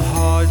some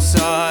hard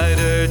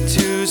cider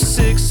to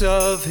 6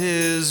 of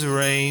his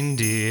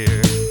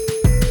reindeer.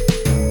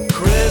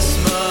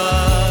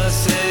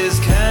 Christmas is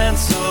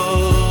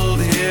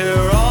cancelled,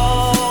 hear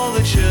all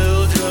the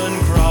children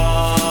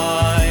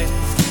cry.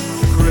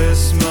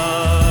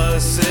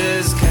 Christmas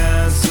is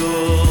cancelled.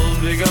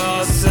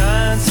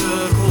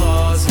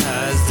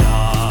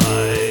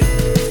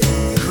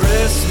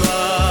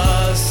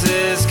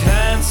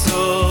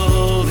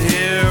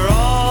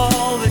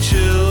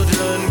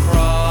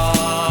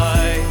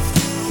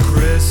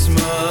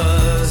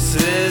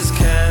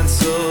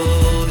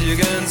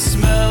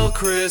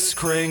 Kris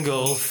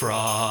Kringle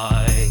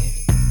fry.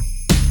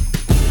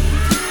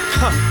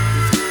 Huh.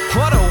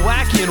 What a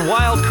wacky and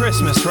wild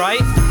Christmas,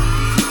 right?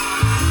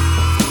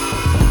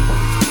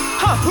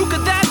 Huh, who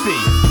could that be?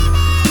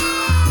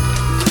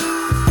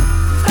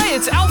 Hey,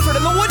 it's Alfred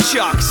and the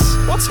Woodchucks.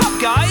 What's up,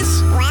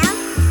 guys? Well,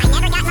 I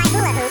never got my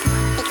hula hoop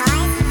because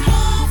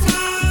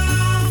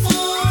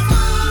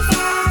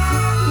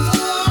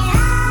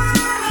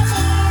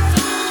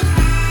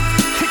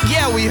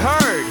yeah, we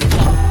heard.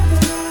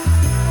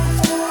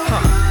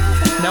 Huh.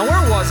 Now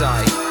where was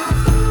I?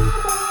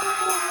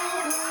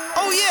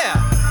 Oh yeah.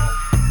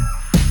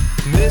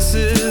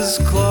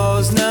 Mrs.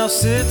 Claus now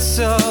sits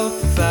up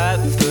at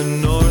the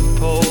North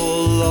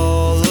Pole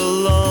all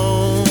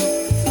alone.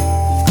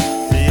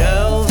 The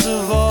elves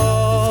have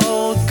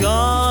all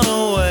gone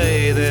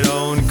away. They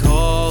don't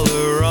call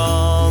her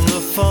on the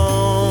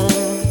phone,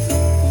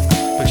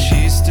 but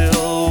she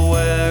still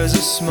wears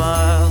a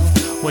smile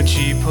when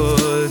she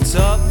puts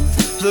up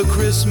the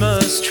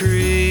Christmas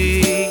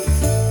tree,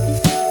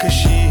 'cause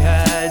she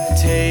had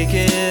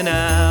taken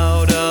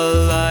out a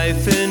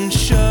life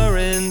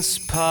insurance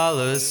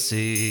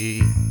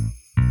policy.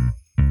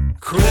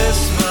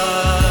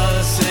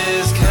 Christmas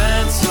is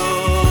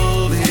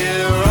canceled,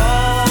 hear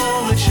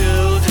all the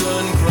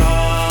children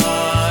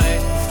cry.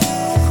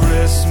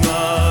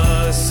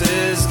 Christmas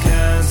is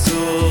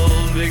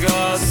canceled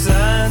because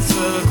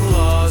Santa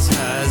Claus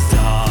has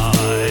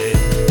died.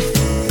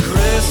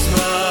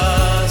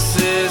 Christmas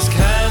is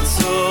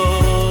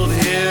canceled,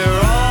 hear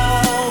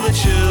all the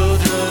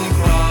children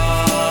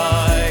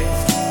cry.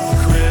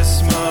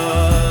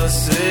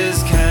 Christmas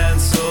is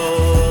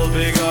canceled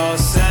because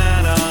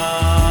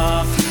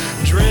Santa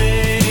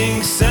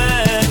drinks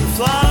and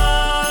flies.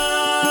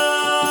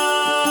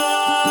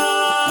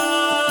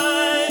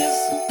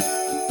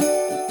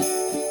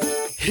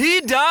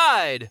 He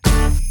died.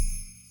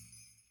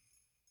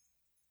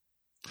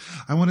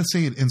 I want to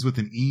say it ends with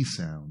an E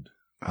sound.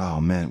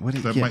 Oh man, what?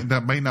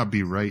 That might not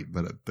be right,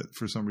 but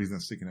for some reason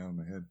it's sticking out in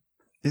my head.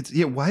 It's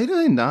why did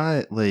I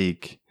not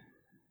like?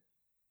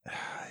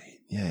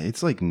 Yeah,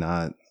 it's like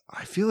not.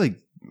 I feel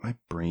like my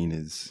brain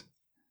is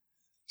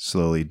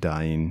slowly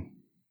dying,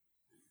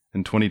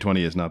 and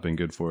 2020 has not been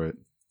good for it.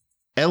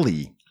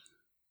 Ellie.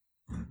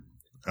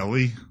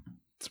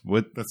 It's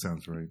what that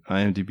sounds right.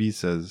 IMDb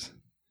says.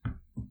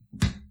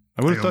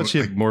 I would have thought she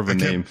had more of a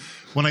name.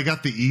 When I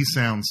got the E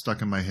sound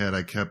stuck in my head,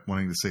 I kept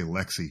wanting to say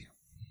Lexi.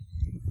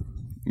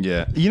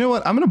 Yeah, you know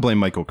what? I'm gonna blame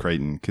Michael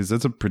Crichton because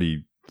that's a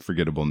pretty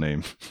forgettable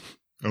name.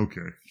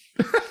 Okay.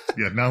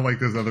 Yeah, not like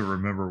those other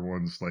remember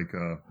ones like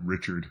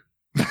Richard.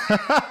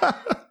 I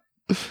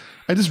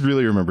just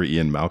really remember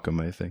Ian Malcolm,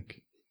 I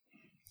think.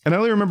 And I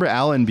only remember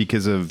Alan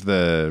because of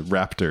the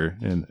raptor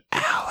and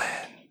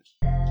Alan.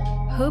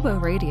 Hobo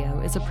Radio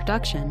is a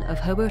production of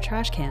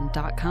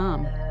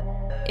HoboTrashCan.com.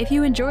 If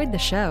you enjoyed the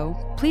show,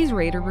 please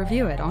rate or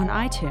review it on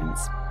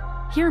iTunes.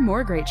 Hear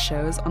more great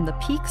shows on the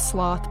Peak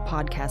Sloth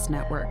Podcast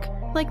Network,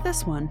 like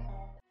this one.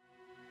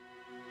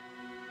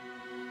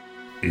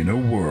 In a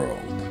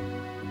world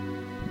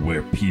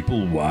where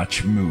people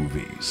watch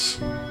movies,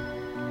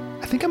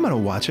 I think I'm going to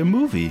watch a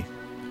movie.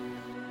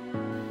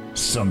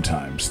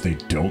 Sometimes they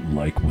don't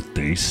like what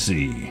they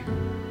see.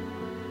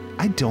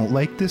 I don't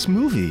like this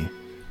movie.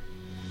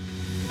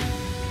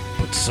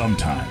 But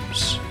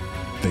sometimes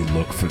they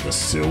look for the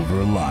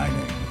silver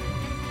lining.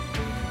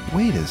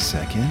 Wait a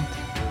second.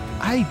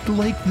 I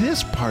like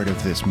this part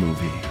of this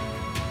movie.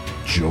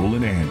 Joel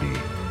and Andy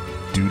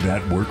do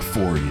that work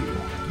for you.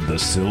 The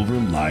Silver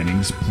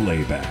Linings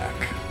Playback.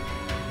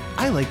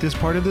 I like this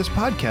part of this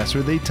podcast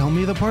where they tell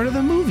me the part of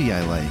the movie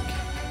I like.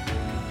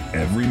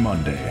 Every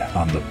Monday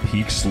on the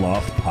Peak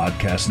Sloth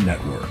Podcast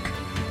Network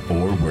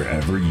or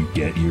wherever you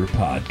get your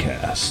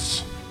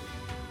podcasts.